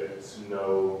benefits,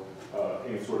 no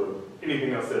any sort of,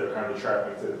 anything else that are kind of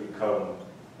trappings that have become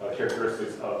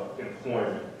characteristics of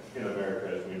employment in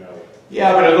America as we know it?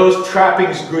 Yeah, but are those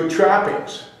trappings good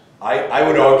trappings? I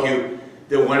would argue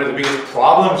that one of the biggest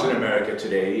problems in America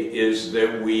today is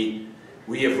that we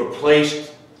have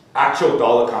replaced actual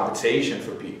dollar compensation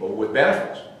for people with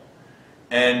benefits.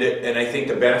 And I think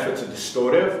the benefits are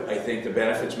distortive. I think the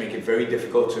benefits make it very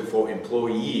difficult for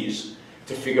employees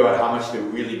to figure out how much they're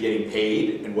really getting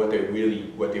paid and what their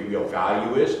real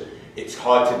value is. It's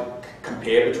hard to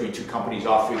compare between two companies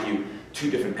offering you two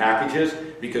different packages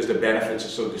because the benefits are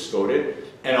so distorted.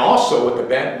 And also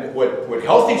what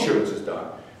health insurance has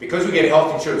done, because we get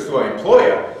health insurance through our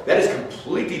employer, that has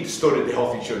completely distorted the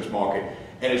health insurance market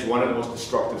and is one of the most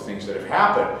destructive things that have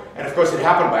happened. And of course it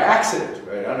happened by accident,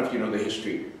 right? I don't know if you know the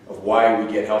history of why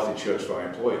we get health insurance for our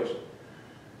employers.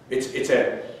 It's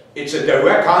a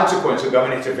direct consequence of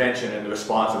government intervention and the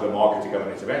response of the market to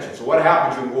government intervention. So what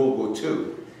happened during World War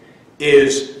II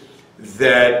is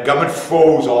that government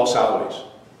froze all salaries.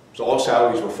 So all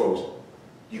salaries were frozen.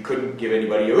 You couldn't give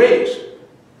anybody a raise.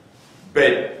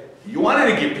 But you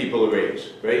wanted to give people a raise,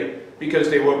 right? Because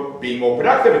they were being more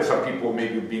productive, and some people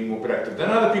maybe were being more productive than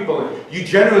other people. And you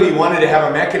generally wanted to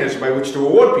have a mechanism by which to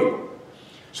reward people.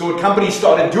 So what companies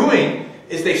started doing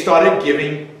is they started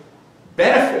giving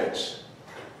benefits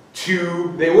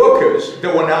to their workers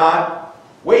that were not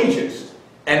wages.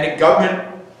 And the government,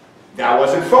 that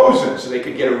wasn't frozen, so they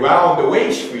could get around the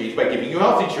wage freeze by giving you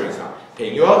health insurance now,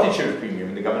 paying you health insurance premium,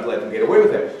 and the government let them get away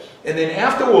with it. And then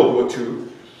after World War II,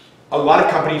 a lot of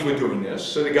companies were doing this,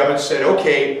 so the government said,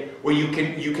 okay, well you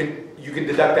can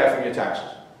deduct that from your taxes.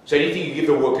 So anything you give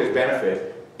the workers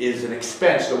benefit is an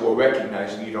expense that we'll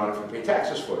recognize and you don't have to pay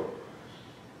taxes for it.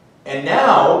 And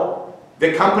now,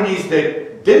 the companies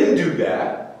that didn't do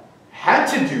that had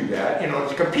to do that in order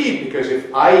to compete, because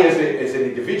if I as an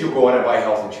individual go out and buy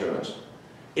health insurance,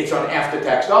 it's on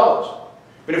after-tax dollars.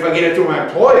 But if I get it through my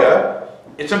employer,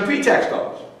 it's on pre-tax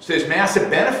dollars. So there's massive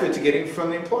benefit to getting from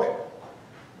the employer.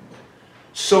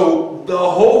 So the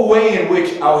whole way in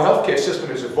which our healthcare system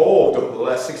has evolved over the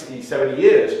last 60, 70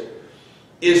 years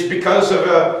is because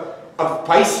of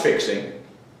price fixing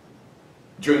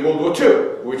during World War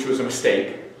II, which was a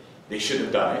mistake. They shouldn't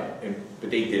have done it,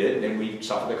 but they did it, and then we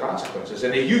suffered the consequences,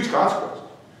 and they're huge consequences,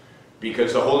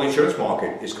 because the whole insurance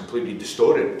market is completely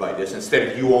distorted by this. Instead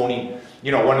of you owning,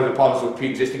 one of the problems with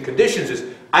pre-existing conditions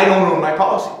is I don't own my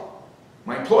policy.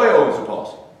 My employer owns the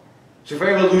policy. So if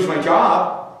I ever lose my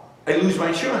job, I lose my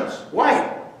insurance.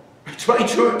 Why? It's my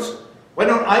insurance. Why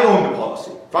don't I own the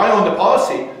policy? If I own the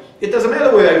policy, it doesn't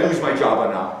matter whether I lose my job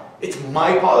or not. It's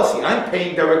my policy. I'm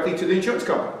paying directly to the insurance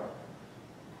company.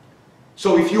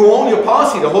 So if you own your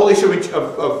policy, the whole issue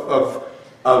of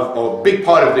a big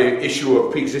part of the issue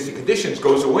of pre-existing conditions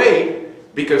goes away,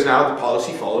 because now the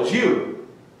policy follows you.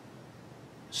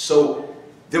 So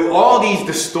there are all these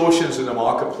distortions in the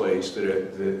marketplace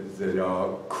that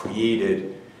are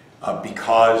created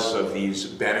because of these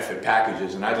benefit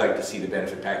packages, and I'd like to see the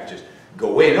benefit packages go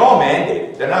away. They're all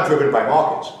mandated. They're not driven by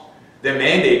markets. They're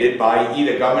mandated by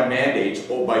either government mandates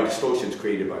or by distortions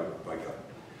created by government.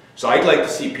 So I'd like to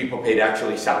see people paid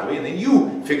actually salary, and then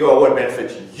you figure out what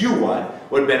benefits you want,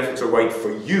 what benefits are right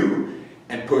for you,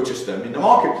 and purchase them in the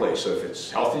marketplace. So if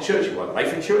it's health insurance, you want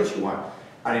life insurance, you want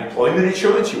unemployment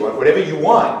insurance, you want whatever you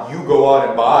want, you go out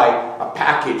and buy a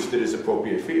package that is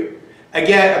appropriate for you.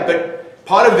 Again, but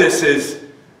part of this is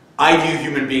I view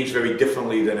human beings very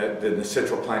differently than the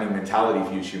central planning mentality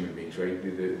views human beings, right?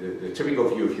 The typical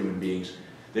view of human beings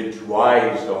that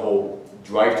drives the whole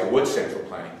drive towards central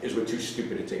planning is we're too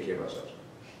stupid to take care of ourselves.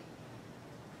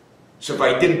 So if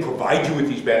I didn't provide you with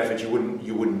these benefits, you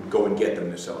wouldn't go and get them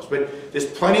yourselves. But there's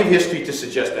plenty of history to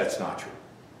suggest that's not true.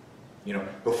 You know,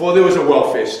 before there was a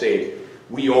welfare state,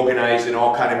 we organized in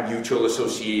all kind of mutual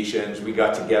associations. We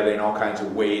got together in all kinds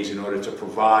of ways in order to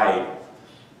provide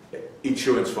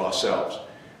insurance for ourselves.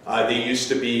 There used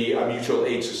to be mutual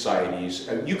aid societies.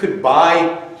 You could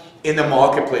buy in the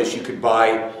marketplace. You could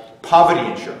buy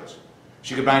poverty insurance. So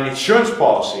you could buy an insurance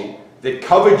policy that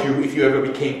covered you if you ever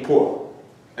became poor,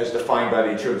 as defined by the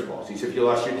insurance policies. If you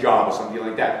lost your job or something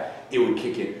like that, it would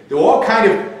kick in. There were all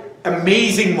kind of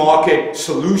amazing market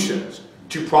solutions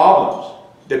to problems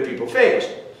that people faced.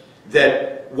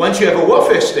 That once you have a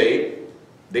welfare state,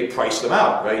 they price them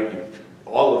out, right?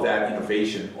 All of that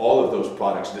innovation, all of those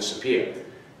products disappear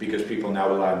because people now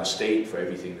rely on the state for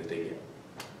everything that they get.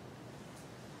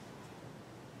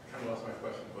 I kind of lost my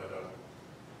question, but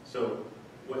so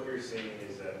what you're saying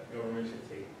is that government should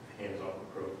take a hands-off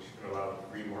approach and allow the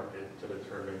free market to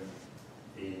determine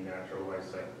the natural life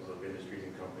cycles of industries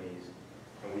and companies,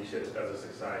 and we should, as a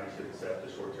society, should accept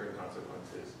the short-term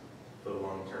consequences for the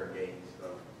long-term gains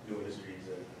of new industries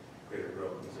and greater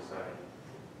growth in society.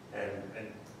 And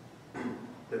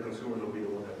the consumers will be the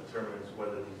one that determines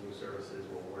whether these new services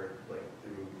will work, like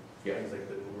through things like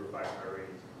the Uber 5-star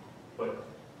ratings. But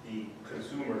the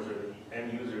consumers or the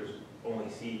end users only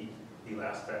see the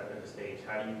last step in the stage.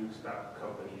 How do you stop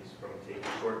companies from taking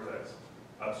shortcuts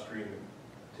upstream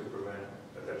to prevent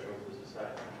a detriment to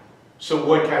society? So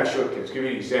what kind of shortcuts? Give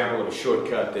me an example of a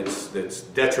shortcut that's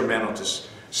detrimental to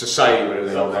society, whatever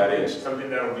the hell that is. Something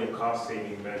that would be a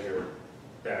cost-saving measure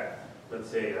that, let's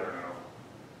say, I don't know,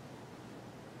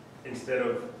 instead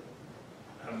of,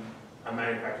 I'm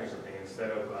manufacturing something,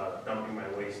 instead of dumping my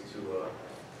waste to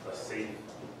a safe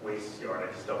waste yard,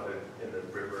 I just dump it in the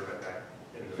river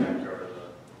in the backyard of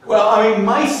the... Well, I mean,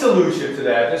 my solution to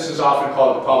that, this is often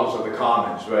called the problems of the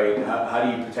commons, right? How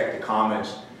do you protect the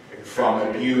commons from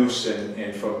abuse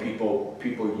and from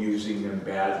people using them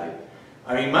badly?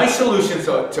 I mean, my solution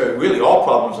to really all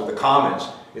problems of the commons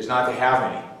is not to have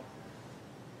any.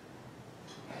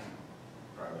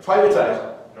 Privatize.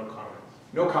 No comments.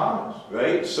 No commons,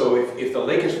 right? So if the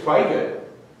lake is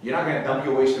private, you're not going to dump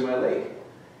your waste in my lake.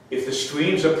 If the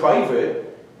streams are private,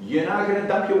 you're not going to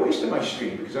dump your waste in my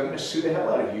stream because I'm going to sue the hell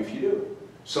out of you if you do.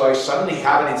 So I suddenly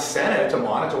have an incentive to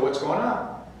monitor what's going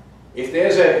on. If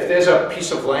there's a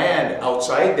piece of land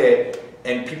outside there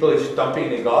and people are just dumping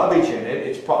their garbage in it,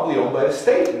 it's probably owned by the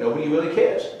state and nobody really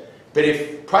cares. But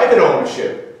if private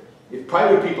ownership, if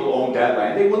private people owned that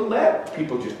land, they wouldn't let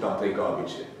people just dump their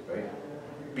garbage in, right?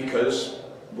 Because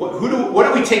what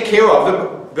do we take care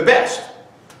of the best?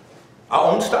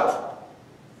 Our own stuff.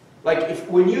 Like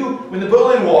when the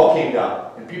Berlin Wall came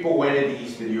down and people went into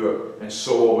Eastern Europe and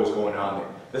saw what was going on there,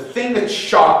 the thing that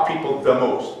shocked people the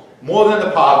most, more than the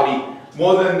poverty,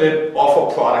 more than the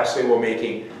awful products they were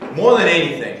making, more than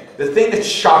anything, the thing that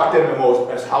shocked them the most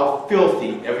was how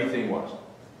filthy everything was,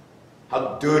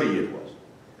 how dirty it was.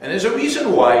 And there's a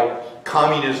reason why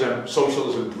communism,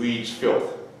 socialism breeds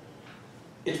filth.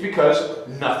 It's because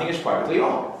nothing is privately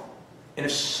owned. And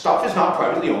if stuff is not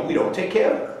privately owned, we don't take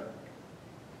care of it.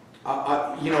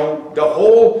 You know,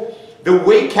 the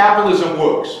way capitalism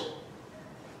works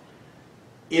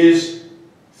is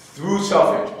through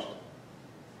self-interest.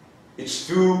 It's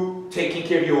through taking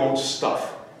care of your own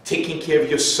stuff, taking care of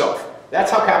yourself.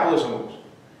 That's how capitalism works.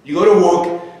 You go to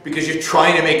work because you're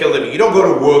trying to make a living. You don't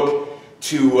go to work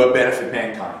to benefit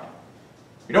mankind.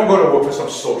 You don't go to work for some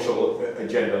social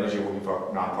agenda unless you're working for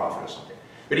a nonprofit or something.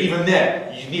 But even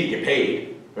then, you need to get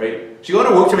paid, right? So you go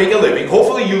to work to make a living.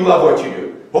 Hopefully you love what you do.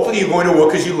 Hopefully you're going to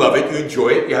work because you love it, you enjoy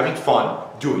it, you're having fun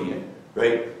doing it,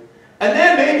 right? And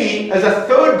then maybe, as a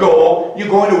third goal, you're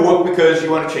going to work because you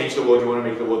want to change the world, you want to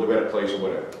make the world a better place or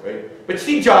whatever, right? But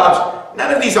Steve Jobs,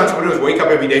 none of these entrepreneurs wake up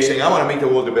every day saying, I want to make the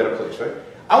world a better place, right?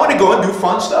 I want to go and do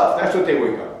fun stuff. That's what they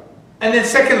wake up. And then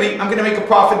secondly, I'm going to make a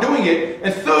profit doing it.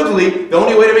 And thirdly, the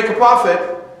only way to make a profit,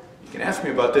 you can ask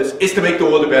me about this, is to make the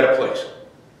world a better place.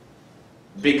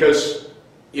 Because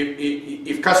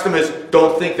if customers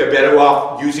don't think they're better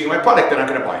off using my product, they're not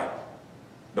going to buy it.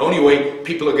 The only way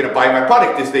people are going to buy my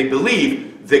product is they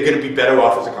believe they're going to be better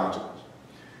off as a consequence.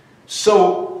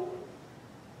 So,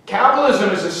 capitalism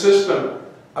is a system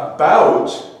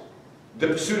about the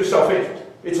pursuit of self-interest.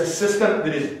 It's a system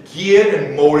that is geared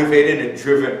and motivated and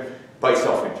driven by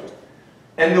self-interest.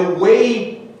 And the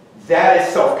way that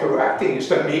is self-correcting is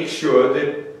to make sure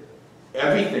that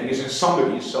everything is in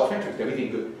somebody's self-interest,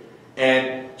 everything good.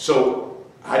 And so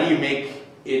how do you make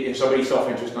it in somebody's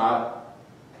self-interest not,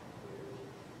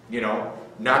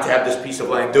 not to have this piece of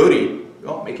land dirty?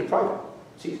 Well, make it private.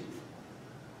 It's easy.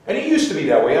 And it used to be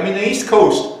that way. I mean, the East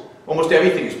Coast, almost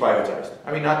everything is privatized.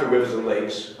 I mean, not the rivers and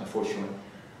lakes, unfortunately.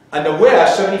 And the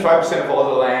West, 75% of all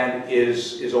the land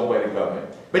is owned by the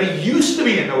government. But it used to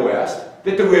be in the West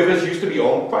that the rivers used to be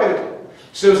owned privately.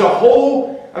 So there's a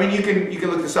whole, I mean, you can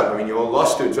look this up. I mean, you're all law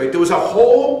students, right? There was a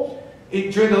whole,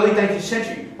 during the late 19th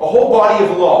century, a whole body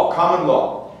of law, common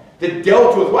law, that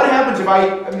dealt with what happens if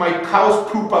my cows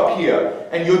poop up here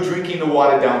and you're drinking the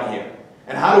water down here.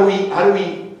 And how do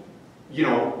we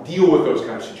deal with those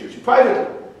kind of situations?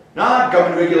 Privately. Not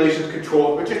government regulations,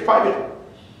 controls, but just privately.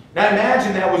 Now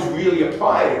imagine that was really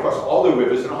applied across all the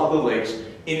rivers and all the lakes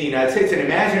in the United States. And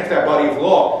imagine if that body of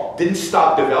law didn't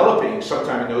stop developing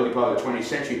sometime in the early part of the 20th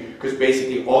century, because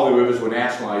basically all the rivers were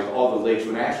nationalized, all the lakes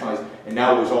were nationalized, and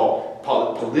now it was all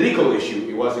political issue.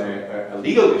 It wasn't a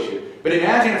legal issue. But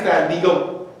imagine if that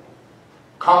legal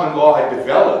common law had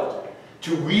developed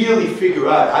to really figure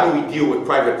out how do we deal with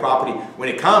private property when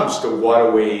it comes to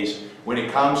waterways, when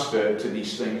it comes to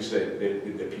these things that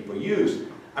people use.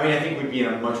 I mean, I think we'd be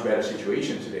in a much better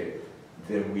situation today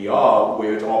than we are,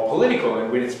 where it's all political.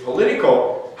 And when it's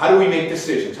political, how do we make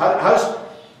decisions? I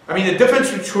mean, the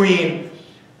difference between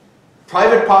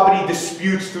private property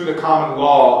disputes through the common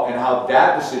law and how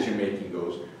that decision-making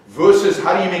goes, versus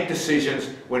how do you make decisions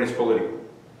when it's political?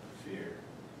 Fear.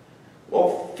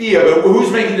 Well, fear, but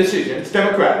who's making decisions? It's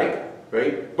democratic,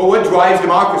 right? But what drives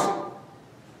democracy?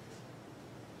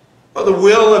 Well, the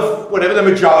will of whatever the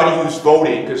majority who's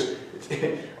voting, because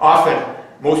often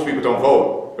most people don't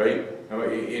vote, right?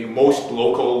 In most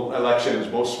local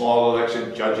elections, most small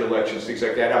elections, judge elections, things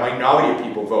like that, a minority of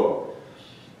people vote.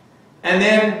 And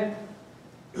then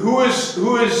who is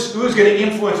going to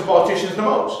influence politicians the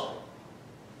most?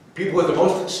 People with the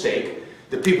most at stake,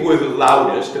 the people with the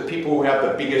loudest, the people who have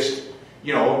the biggest,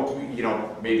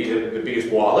 maybe the biggest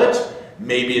wallet,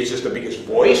 maybe it's just the biggest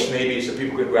voice, maybe it's the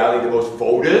people who can rally the most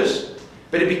voters.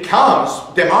 But it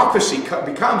becomes, democracy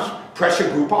becomes pressure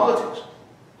group politics.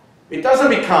 It doesn't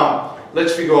become,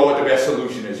 let's figure out what the best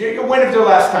solution is. When was the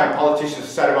last time politicians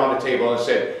sat around the table and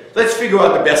said, let's figure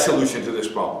out the best solution to this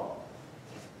problem?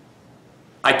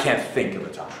 I can't think of a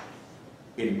time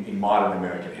in modern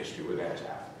American history where that has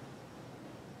happened.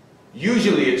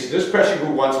 Usually it's this pressure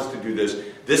group wants us to do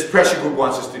this pressure group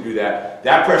wants us to do that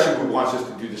pressure group wants us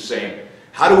to do the same.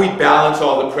 How do we balance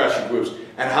all the pressure groups,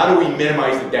 and how do we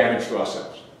minimize the damage to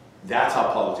ourselves? That's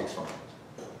how politics functions.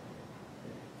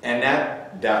 And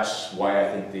that's why I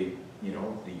think the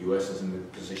U.S. is in the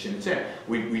position it's in.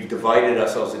 We've divided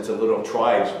ourselves into little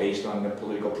tribes based on the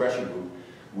political pressure group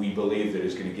we believe that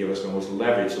is going to give us the most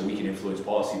leverage so we can influence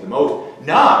policy the most.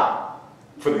 Not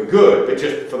for the good, but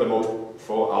just for the most,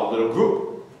 for our little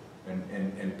group.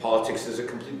 And politics is a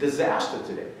complete disaster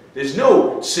today. There's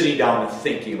no sitting down and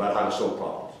thinking about how to solve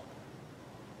problems.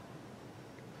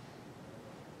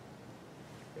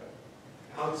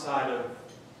 Outside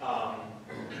of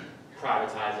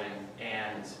privatizing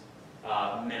and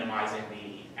minimizing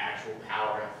the actual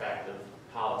power and effect of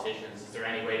politicians, is there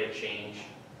any way to change,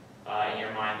 in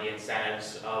your mind, the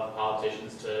incentives of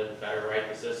politicians to better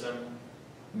write the system?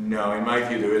 No, in my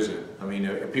view, there isn't. I mean,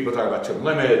 people talk about term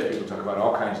limits, people talk about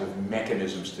all kinds of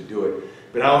mechanisms to do it,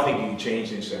 but I don't think you can change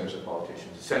the incentives of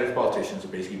politicians. Incentives of politicians are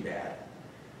basically bad.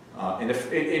 And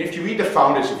if you read the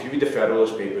founders, if you read the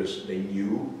Federalist Papers, they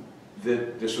knew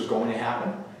that this was going to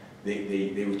happen.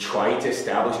 They would try to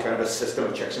establish kind of a system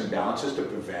of checks and balances to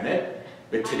prevent it,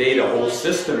 but today the whole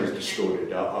system is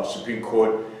distorted. Our Supreme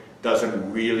Court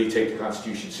doesn't really take the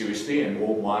Constitution seriously and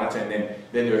won't monitor, and then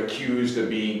they're accused of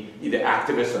being either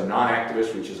activists or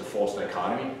non-activists, which is a false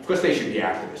dichotomy. Of course they should be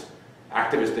activists.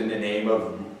 Activists in the name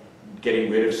of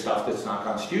getting rid of stuff that's not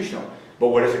constitutional. But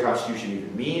what does the Constitution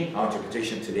even mean? Our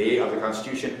interpretation today of the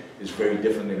Constitution is very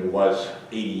different than it was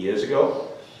 80 years ago.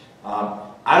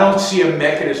 I don't see a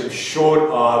mechanism short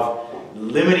of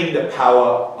limiting the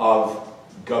power of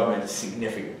government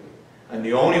significantly. And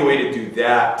the only way to do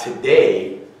that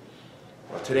today,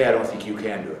 well, today I don't think you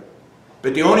can do it.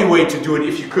 But the only way to do it,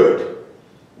 if you could,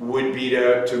 would be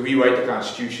to rewrite the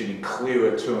Constitution in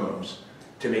clearer terms,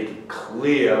 to make it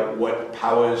clear what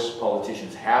powers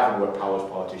politicians have and what powers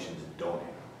politicians don't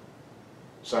have.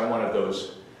 So I'm one of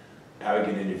those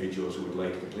arrogant individuals who would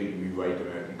like to completely rewrite the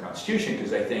American Constitution,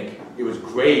 because I think it was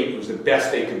great, it was the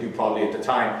best they could do probably at the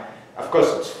time, Of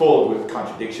course, it's full with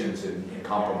contradictions and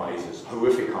compromises,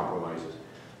 horrific compromises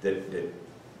that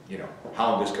you know,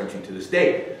 hound this country to this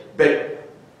day. But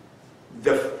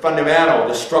the fundamental,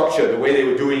 the structure, the way they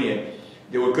were doing it,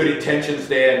 there were good intentions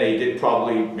there, and they did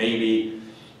probably, maybe,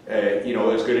 you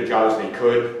know, as good a job as they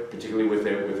could, particularly with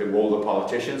the older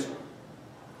politicians.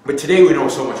 But today we know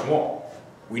so much more.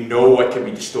 We know what can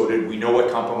be distorted. We know what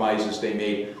compromises they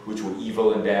made, which were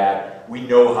evil and bad. We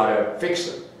know how to fix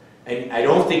them. And I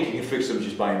don't think you can fix them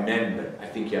just by amendment. I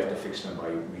think you have to fix them by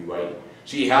rewriting.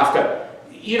 So you have to,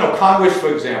 you know, Congress,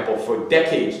 for example, for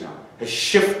decades now, has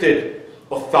shifted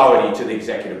authority to the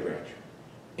executive branch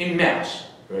en masse,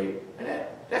 right? And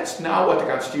that's not what the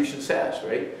Constitution says,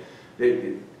 right?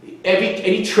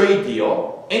 Any trade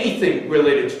deal, anything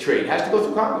related to trade, has to go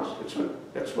through Congress.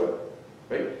 That's what,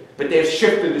 right? But they've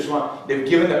shifted this one. They've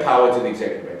given the power to the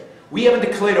executive branch. We haven't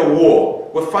declared a war.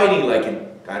 We're fighting like in,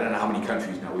 I don't know how many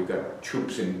countries now. We've got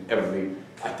troops in every,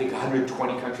 I think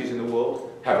 120 countries in the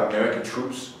world have American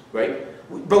troops, right?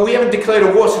 But we haven't declared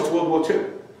a war since World War II.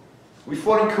 We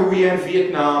fought in Korea and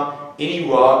Vietnam, in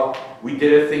Iraq. We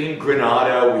did a thing in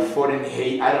Grenada. We fought in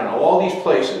Haiti. I don't know, all these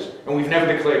places. And we've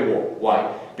never declared war.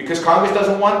 Why? Because Congress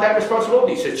doesn't want that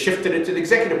responsibility. So it shifted it to the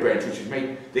executive branch, which has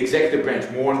made the executive branch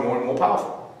more and more and more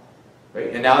powerful.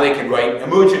 Right? And now they can write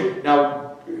emergent.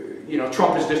 Now, you know,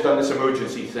 Trump has just done this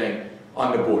emergency thing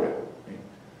on the border. Right?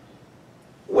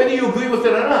 Whether you agree with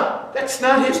it or not, that's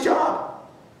not his job.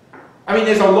 I mean,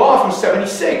 there's a law from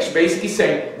 '76 basically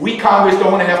saying we, Congress,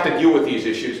 don't want to have to deal with these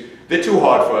issues. They're too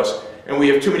hard for us, and we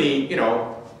have too many, you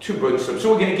know, too burdensome.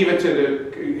 So we're going to give it to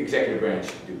the executive branch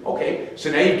to do. Okay,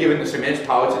 so now you've given this immense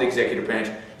power to the executive branch.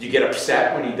 You get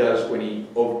upset when he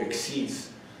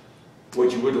exceeds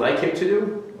what you would like him to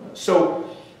do.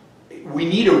 So we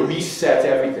need to reset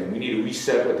everything. We need to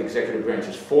reset what the executive branch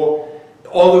is for.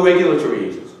 All the regulatory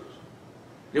agencies.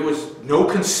 There was no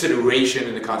consideration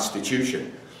in the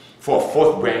Constitution for a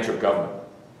fourth branch of government,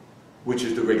 which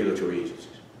is the regulatory agencies,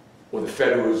 or the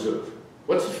Federal Reserve.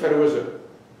 What's the Federal Reserve?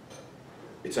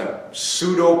 It's a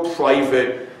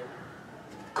pseudo-private,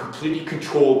 completely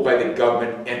controlled by the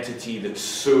government entity that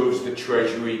serves the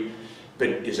Treasury, but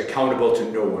is accountable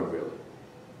to no one really.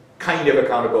 Kind of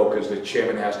accountable because the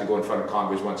chairman has to go in front of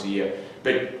Congress once a year,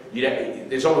 but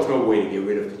there's almost no way to get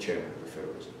rid of the chairman of the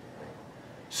Federal Reserve.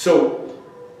 So,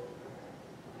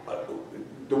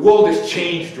 the world has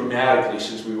changed dramatically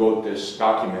since we wrote this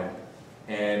document,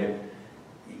 and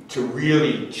to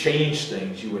really change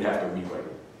things, you would have to rewrite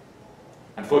it.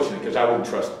 Unfortunately, because I wouldn't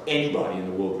trust anybody in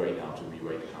the world right now to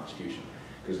rewrite the Constitution,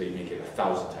 because they make it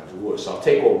 1,000 times worse. So I'll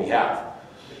take what we have.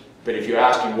 But if you're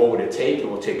asking what would it take, it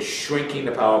will take shrinking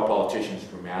the power of politicians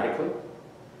dramatically.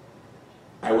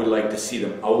 I would like to see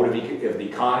them out of the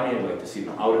economy. I'd like to see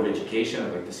them out of education.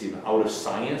 I'd like to see them out of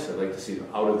science. I'd like to see them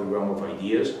out of the realm of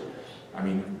ideas. I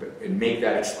mean, and make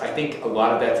that, I think a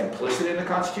lot of that's implicit in the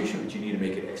Constitution, but you need to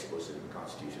make it explicit in the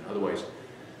Constitution. Otherwise,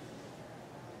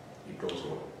 it goes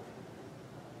away.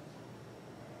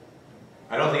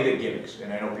 I don't think they're gimmicks,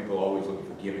 and I know people are always looking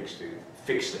for gimmicks to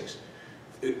fix things.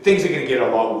 Things are going to get a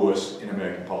lot worse in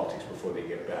American politics before they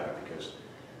get better,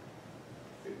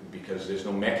 because there's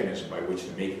no mechanism by which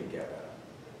to make them get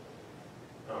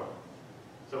better.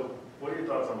 So what are your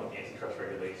thoughts on like antitrust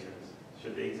regulations?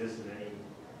 Should they exist in any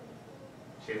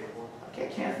shape or form? I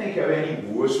can't think of any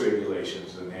worse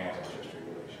regulations than antitrust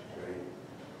regulations, right?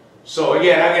 So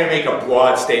again, I'm going to make a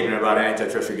broad statement about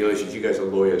antitrust regulations. You guys are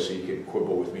lawyers, so you can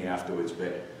quibble with me afterwards,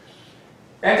 but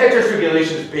antitrust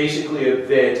regulations basically are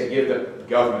there to give the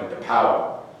government the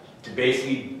power to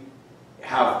basically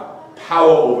have power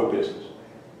over business,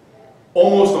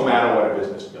 almost no matter what a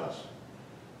business does.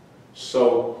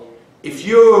 So if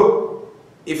you're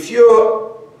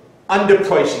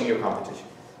underpricing your competition,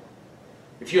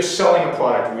 if you're selling a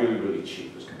product really, really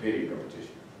cheap as compared to your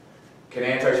competition, can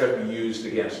antitrust be used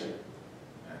against you?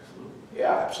 Absolutely.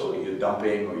 Yeah, absolutely. You're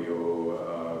dumping, or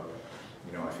you're,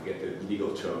 you know, I forget the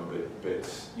legal term,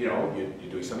 but you know, you're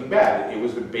doing something bad. It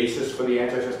was the basis for the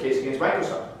antitrust case against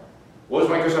Microsoft. What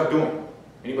was Microsoft doing?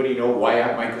 Anybody know why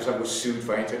Microsoft was sued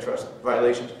for antitrust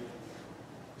violations?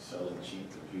 Selling cheap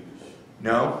computers.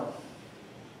 No.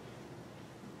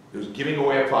 It was giving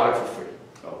away a product for free.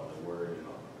 Oh, the Word and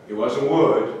all. It wasn't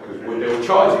Word, because what they were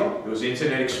charging, it was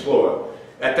Internet Explorer.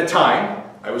 At the time,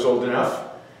 I was old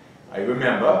enough, I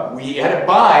remember, we had to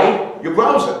buy your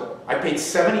browser. I paid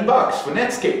 $70 for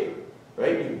Netscape,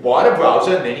 right? You bought a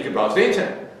browser, and then you could browse the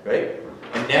internet, right?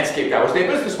 And Netscape, that was their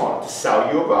business model, to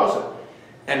sell you a browser.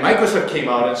 And Microsoft came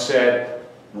out and said,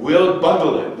 we'll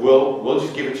bundle it. We'll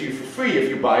just give it to you for free if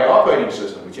you buy our operating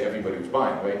system, which everybody was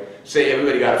buying, right? Say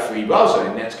everybody got a free browser,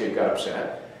 and Netscape got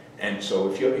upset. And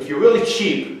so if you're really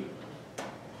cheap,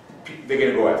 they're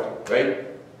going to go after you, right?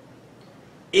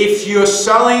 If you're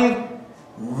selling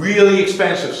really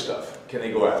expensive stuff, can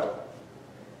they go after you?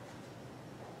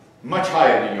 Much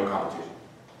higher than your competition.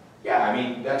 Yeah, I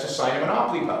mean, that's a sign of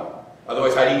monopoly power.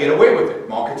 Otherwise, how do you get away with it?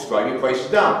 Markets drive your prices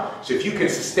down. So if you can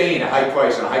sustain a high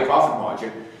price and a high profit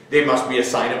margin, there must be a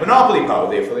sign of monopoly power.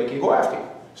 Therefore, they can go after you.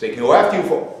 So they can go after you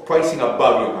for pricing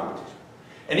above your competition.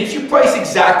 And if you price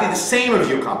exactly the same as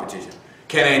your competition,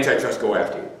 can antitrust go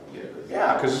after you?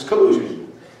 Yeah, because it's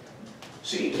collusion.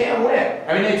 So you can't win.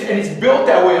 I mean, it's built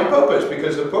that way on purpose,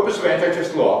 because the purpose of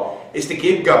antitrust law is to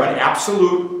give government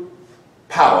absolute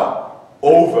power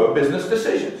over business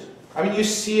decisions. I mean, you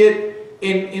see it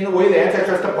in the way the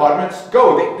antitrust departments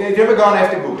go. They've never gone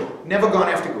after Google. Never gone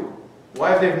after Google.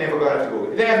 Why have they never gone after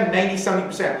Google? They have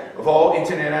 90-70% of all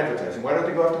internet advertising. Why don't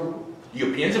they go after Google? The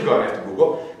Europeans have gone after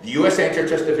Google. The US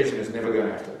antitrust division has never gone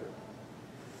after it.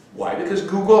 Why? Because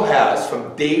Google has,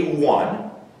 from day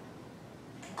one,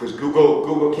 because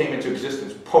Google came into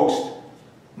existence post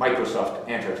Microsoft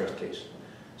antitrust case.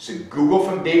 So Google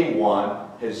from day one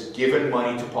has given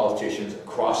money to politicians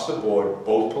across the board,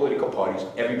 both political parties.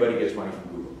 Everybody gets money from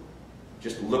Google.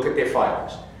 Just look at their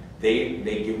filings.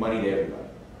 They give money to everybody.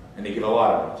 And they give a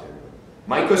lot of money to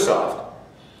everybody.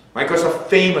 Microsoft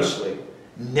famously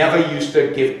never used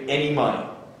to give any money.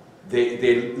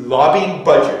 Their lobbying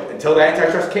budget, until the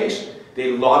antitrust case,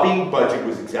 their lobbying budget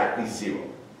was exactly zero.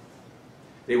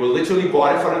 They were literally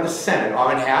brought in front of the Senate.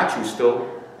 Orrin Hatch, who's still,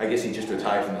 I guess he just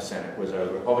retired from the Senate, was a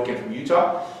Republican from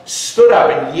Utah, stood up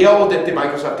and yelled at the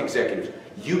Microsoft executives,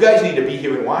 you guys need to be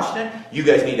here in Washington, you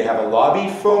guys need to have a lobby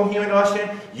firm here in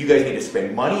Washington, you guys need to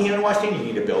spend money here in Washington, you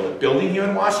need to build a building here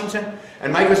in Washington.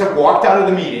 And Microsoft walked out of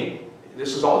the meeting,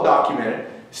 this is all documented,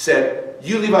 said,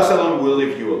 you leave us alone, we'll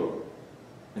leave you alone.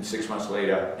 And 6 months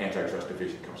later, antitrust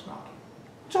division comes knocking.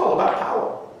 It's all about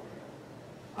power.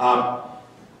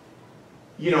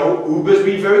 You know, Uber's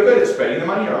been very good at spending the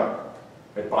money around,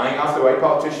 at buying off the right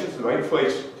politicians, the right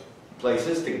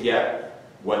places to get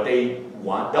what they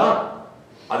want done.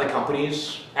 Other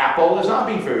companies, Apple has not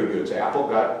been very good. So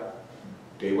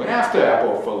they went after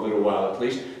Apple for a little while at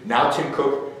least. Now Tim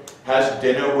Cook has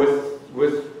dinner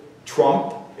with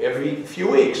Trump every few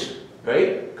weeks,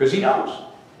 right? Because he knows.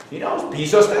 He knows.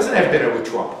 Bezos doesn't have dinner with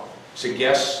Trump. So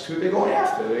guess who they're going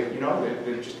after?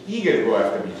 They're just eager to go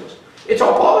after Bezos. It's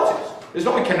all politics. There's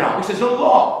no economics. There's no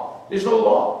law. There's no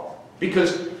law.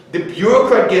 Because the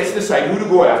bureaucrat gets to decide who to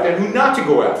go after and who not to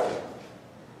go after.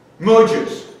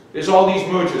 Mergers. There's all these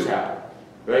mergers happen,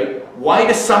 right? Why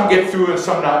do some get through and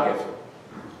some not get through?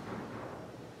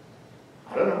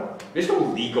 I don't know. There's no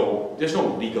legal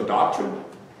doctrine.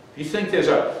 You think there's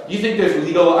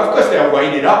legal, of course they'll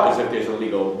write it up as if there's a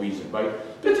legal reason, right?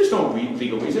 But there's no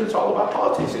legal reason. It's all about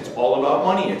politics. It's all about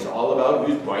money. It's all about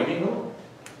who's bribing who.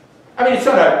 I mean, it's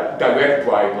not a direct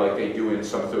bribe like they do in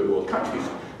some third world countries.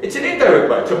 It's an indirect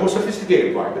bribe. It's a more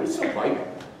sophisticated bribe, but it's like bribing.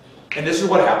 And this is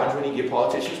what happens when you give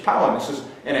politicians power.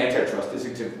 And antitrust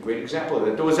is a great example of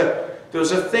it. There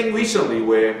was a thing recently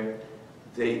where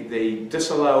they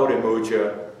disallowed a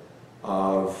merger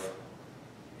of,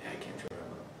 I can't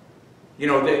remember. You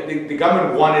know, the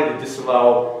government wanted to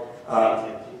disallow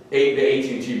the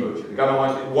AT&T merger.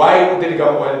 Why did the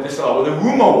government want to disallow? Well, the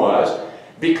rumor was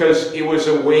because it was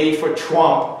a way for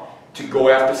Trump to go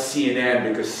after CNN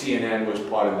because CNN was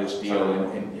part of this deal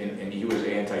and he was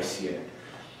anti-CNN.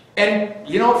 And,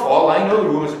 you know, for all I know, the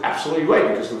rumor is absolutely right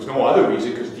because there was no other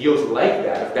reason, because deals like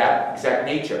that, of that exact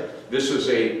nature, this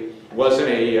wasn't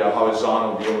a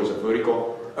horizontal deal, it was a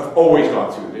vertical, have always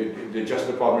gone through. The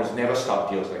Justice Department has never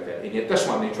stopped deals like that, and yet this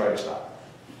one they try to stop.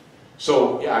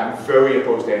 So, yeah, I'm very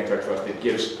opposed to antitrust. It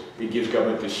gives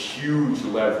government this huge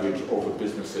leverage over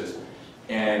businesses,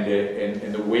 and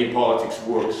the way politics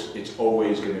works, it's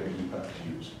always going to be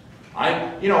abused.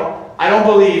 I don't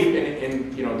believe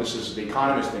in this is the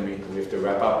economist in me, we have to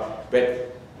wrap up,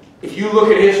 but if you look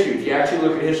at history, if you actually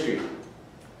look at history,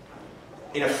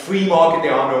 in a free market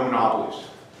there are no monopolies.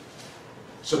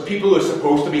 So people who are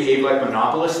supposed to behave like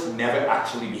monopolists never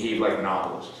actually behave like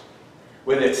monopolists.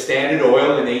 Whether it's Standard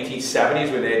Oil in the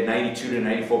 1870s, when they had 92 to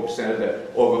 94% of the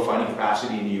oil refining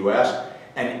capacity in the US,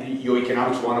 and your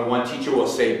economics 101 teacher will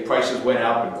say prices went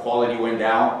up and quality went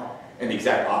down, and the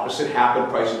exact opposite happened.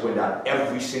 Prices went down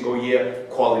every single year,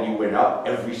 quality went up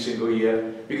every single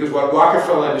year. Because what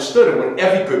Rockefeller understood, and what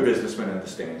every good businessman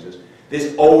understands, is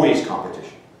there's always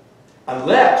competition.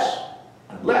 Unless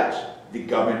the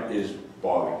government is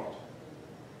borrowing it.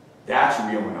 That's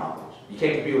real monopolies. You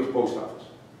can't compete with the post office.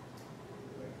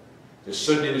 There's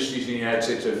certain industries in the United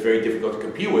States that are very difficult to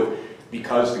compete with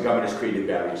because the government has created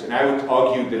barriers. And I would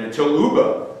argue that until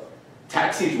Uber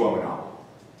Taxis were monopoly,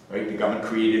 right? The government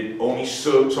created only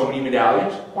so many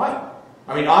medallions. Why?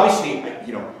 I mean, obviously,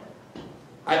 you know,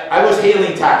 I was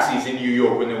hailing taxis in New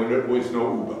York when there was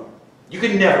no Uber. You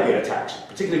could never get a taxi,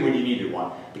 particularly when you needed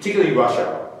one, particularly rush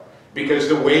hour. Because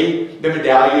the way the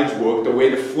medallions worked, the way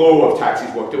the flow of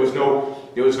taxis worked, there was no,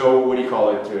 what do you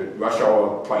call it, rush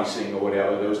hour pricing or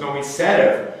whatever. There was no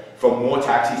incentive for more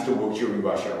taxis to work during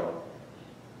rush hour.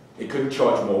 They couldn't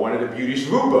charge more. One of the beauties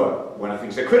of Uber, one of the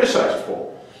things they're criticized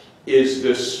for, is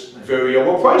this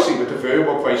variable pricing. But the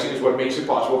variable pricing is what makes it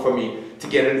possible for me to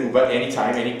get an Uber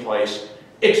anytime, any place.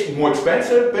 It's more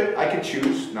expensive, but I can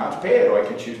choose not to pay it, or I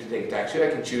can choose to take a taxi,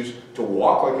 I can choose to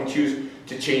walk, or I can choose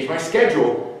to change my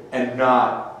schedule and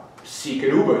not seek an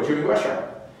Uber during rush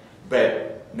hour.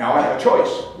 But now I have a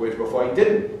choice, whereas before I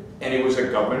didn't. And it was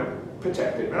a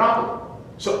government-protected monopoly.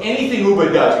 So anything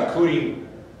Uber does, including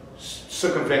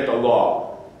circumvent the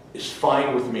law, is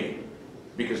fine with me,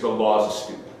 because the laws are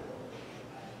stupid.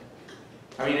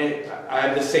 I mean, I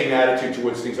have the same attitude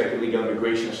towards things like illegal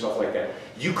immigration and stuff like that.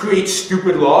 You create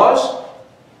stupid laws,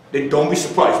 then don't be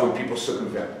surprised when people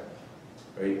circumvent them,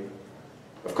 right?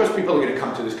 Of course people are going to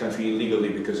come to this country illegally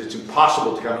because it's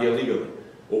impossible to come here legally,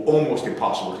 or almost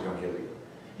impossible to come here legally.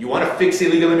 You want to fix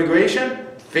illegal immigration?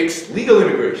 Fix legal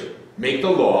immigration. Make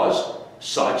the laws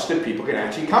such that people can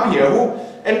actually come here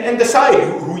and decide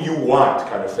who you want,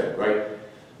 kind of thing, right?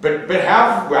 But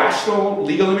have rational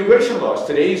legal immigration laws.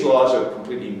 Today's laws are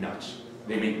completely nuts.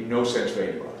 They make no sense for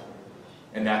anybody.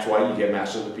 And that's why you get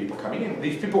masses of people coming in.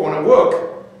 These people want to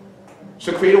work,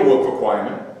 so create a work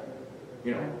requirement.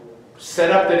 You know, set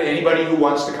up that anybody who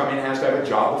wants to come in has to have a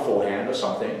job beforehand or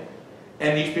something.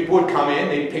 And these people would come in,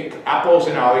 they'd pick apples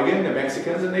in Oregon, the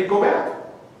Mexicans, and they'd go back.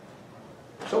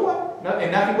 So what?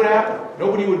 And nothing would happen.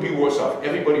 Nobody would be worse off.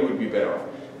 Everybody would be better off.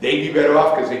 They'd be better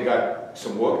off because they got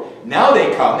some work. Now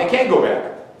they come, they can't go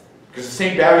back. Because the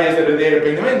same barriers that are there to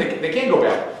bring them in, they can't go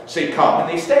back. So they come and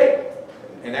they stay.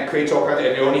 And that creates all kinds of,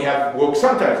 and they only have work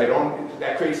sometimes.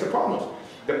 That creates the problems.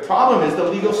 The problem is the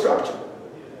legal structure.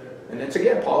 And it's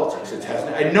again politics.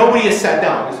 And nobody has sat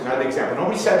down, this is another example,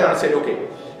 nobody sat down and said, okay,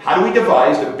 how do we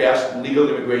devise the best legal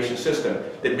immigration system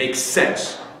that makes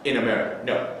sense in America?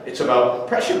 No, it's about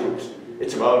pressure groups.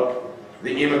 It's about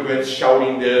the immigrants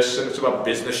shouting this, and it's about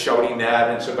business shouting that,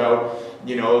 and it's about,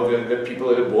 you know, the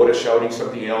people at the border shouting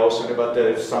something else, and about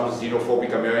some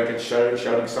xenophobic Americans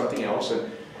shouting something else.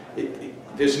 And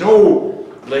there's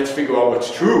no, let's figure out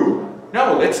what's true.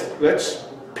 No, let's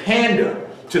pander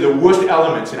to the worst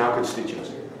elements in our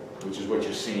constituency, which is what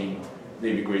you're seeing the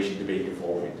immigration debate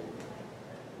evolve into.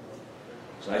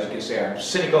 So as you can see, I'm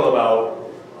cynical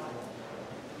about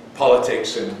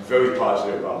politics and very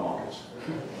positive about markets.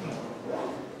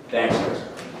 Thanks, guys.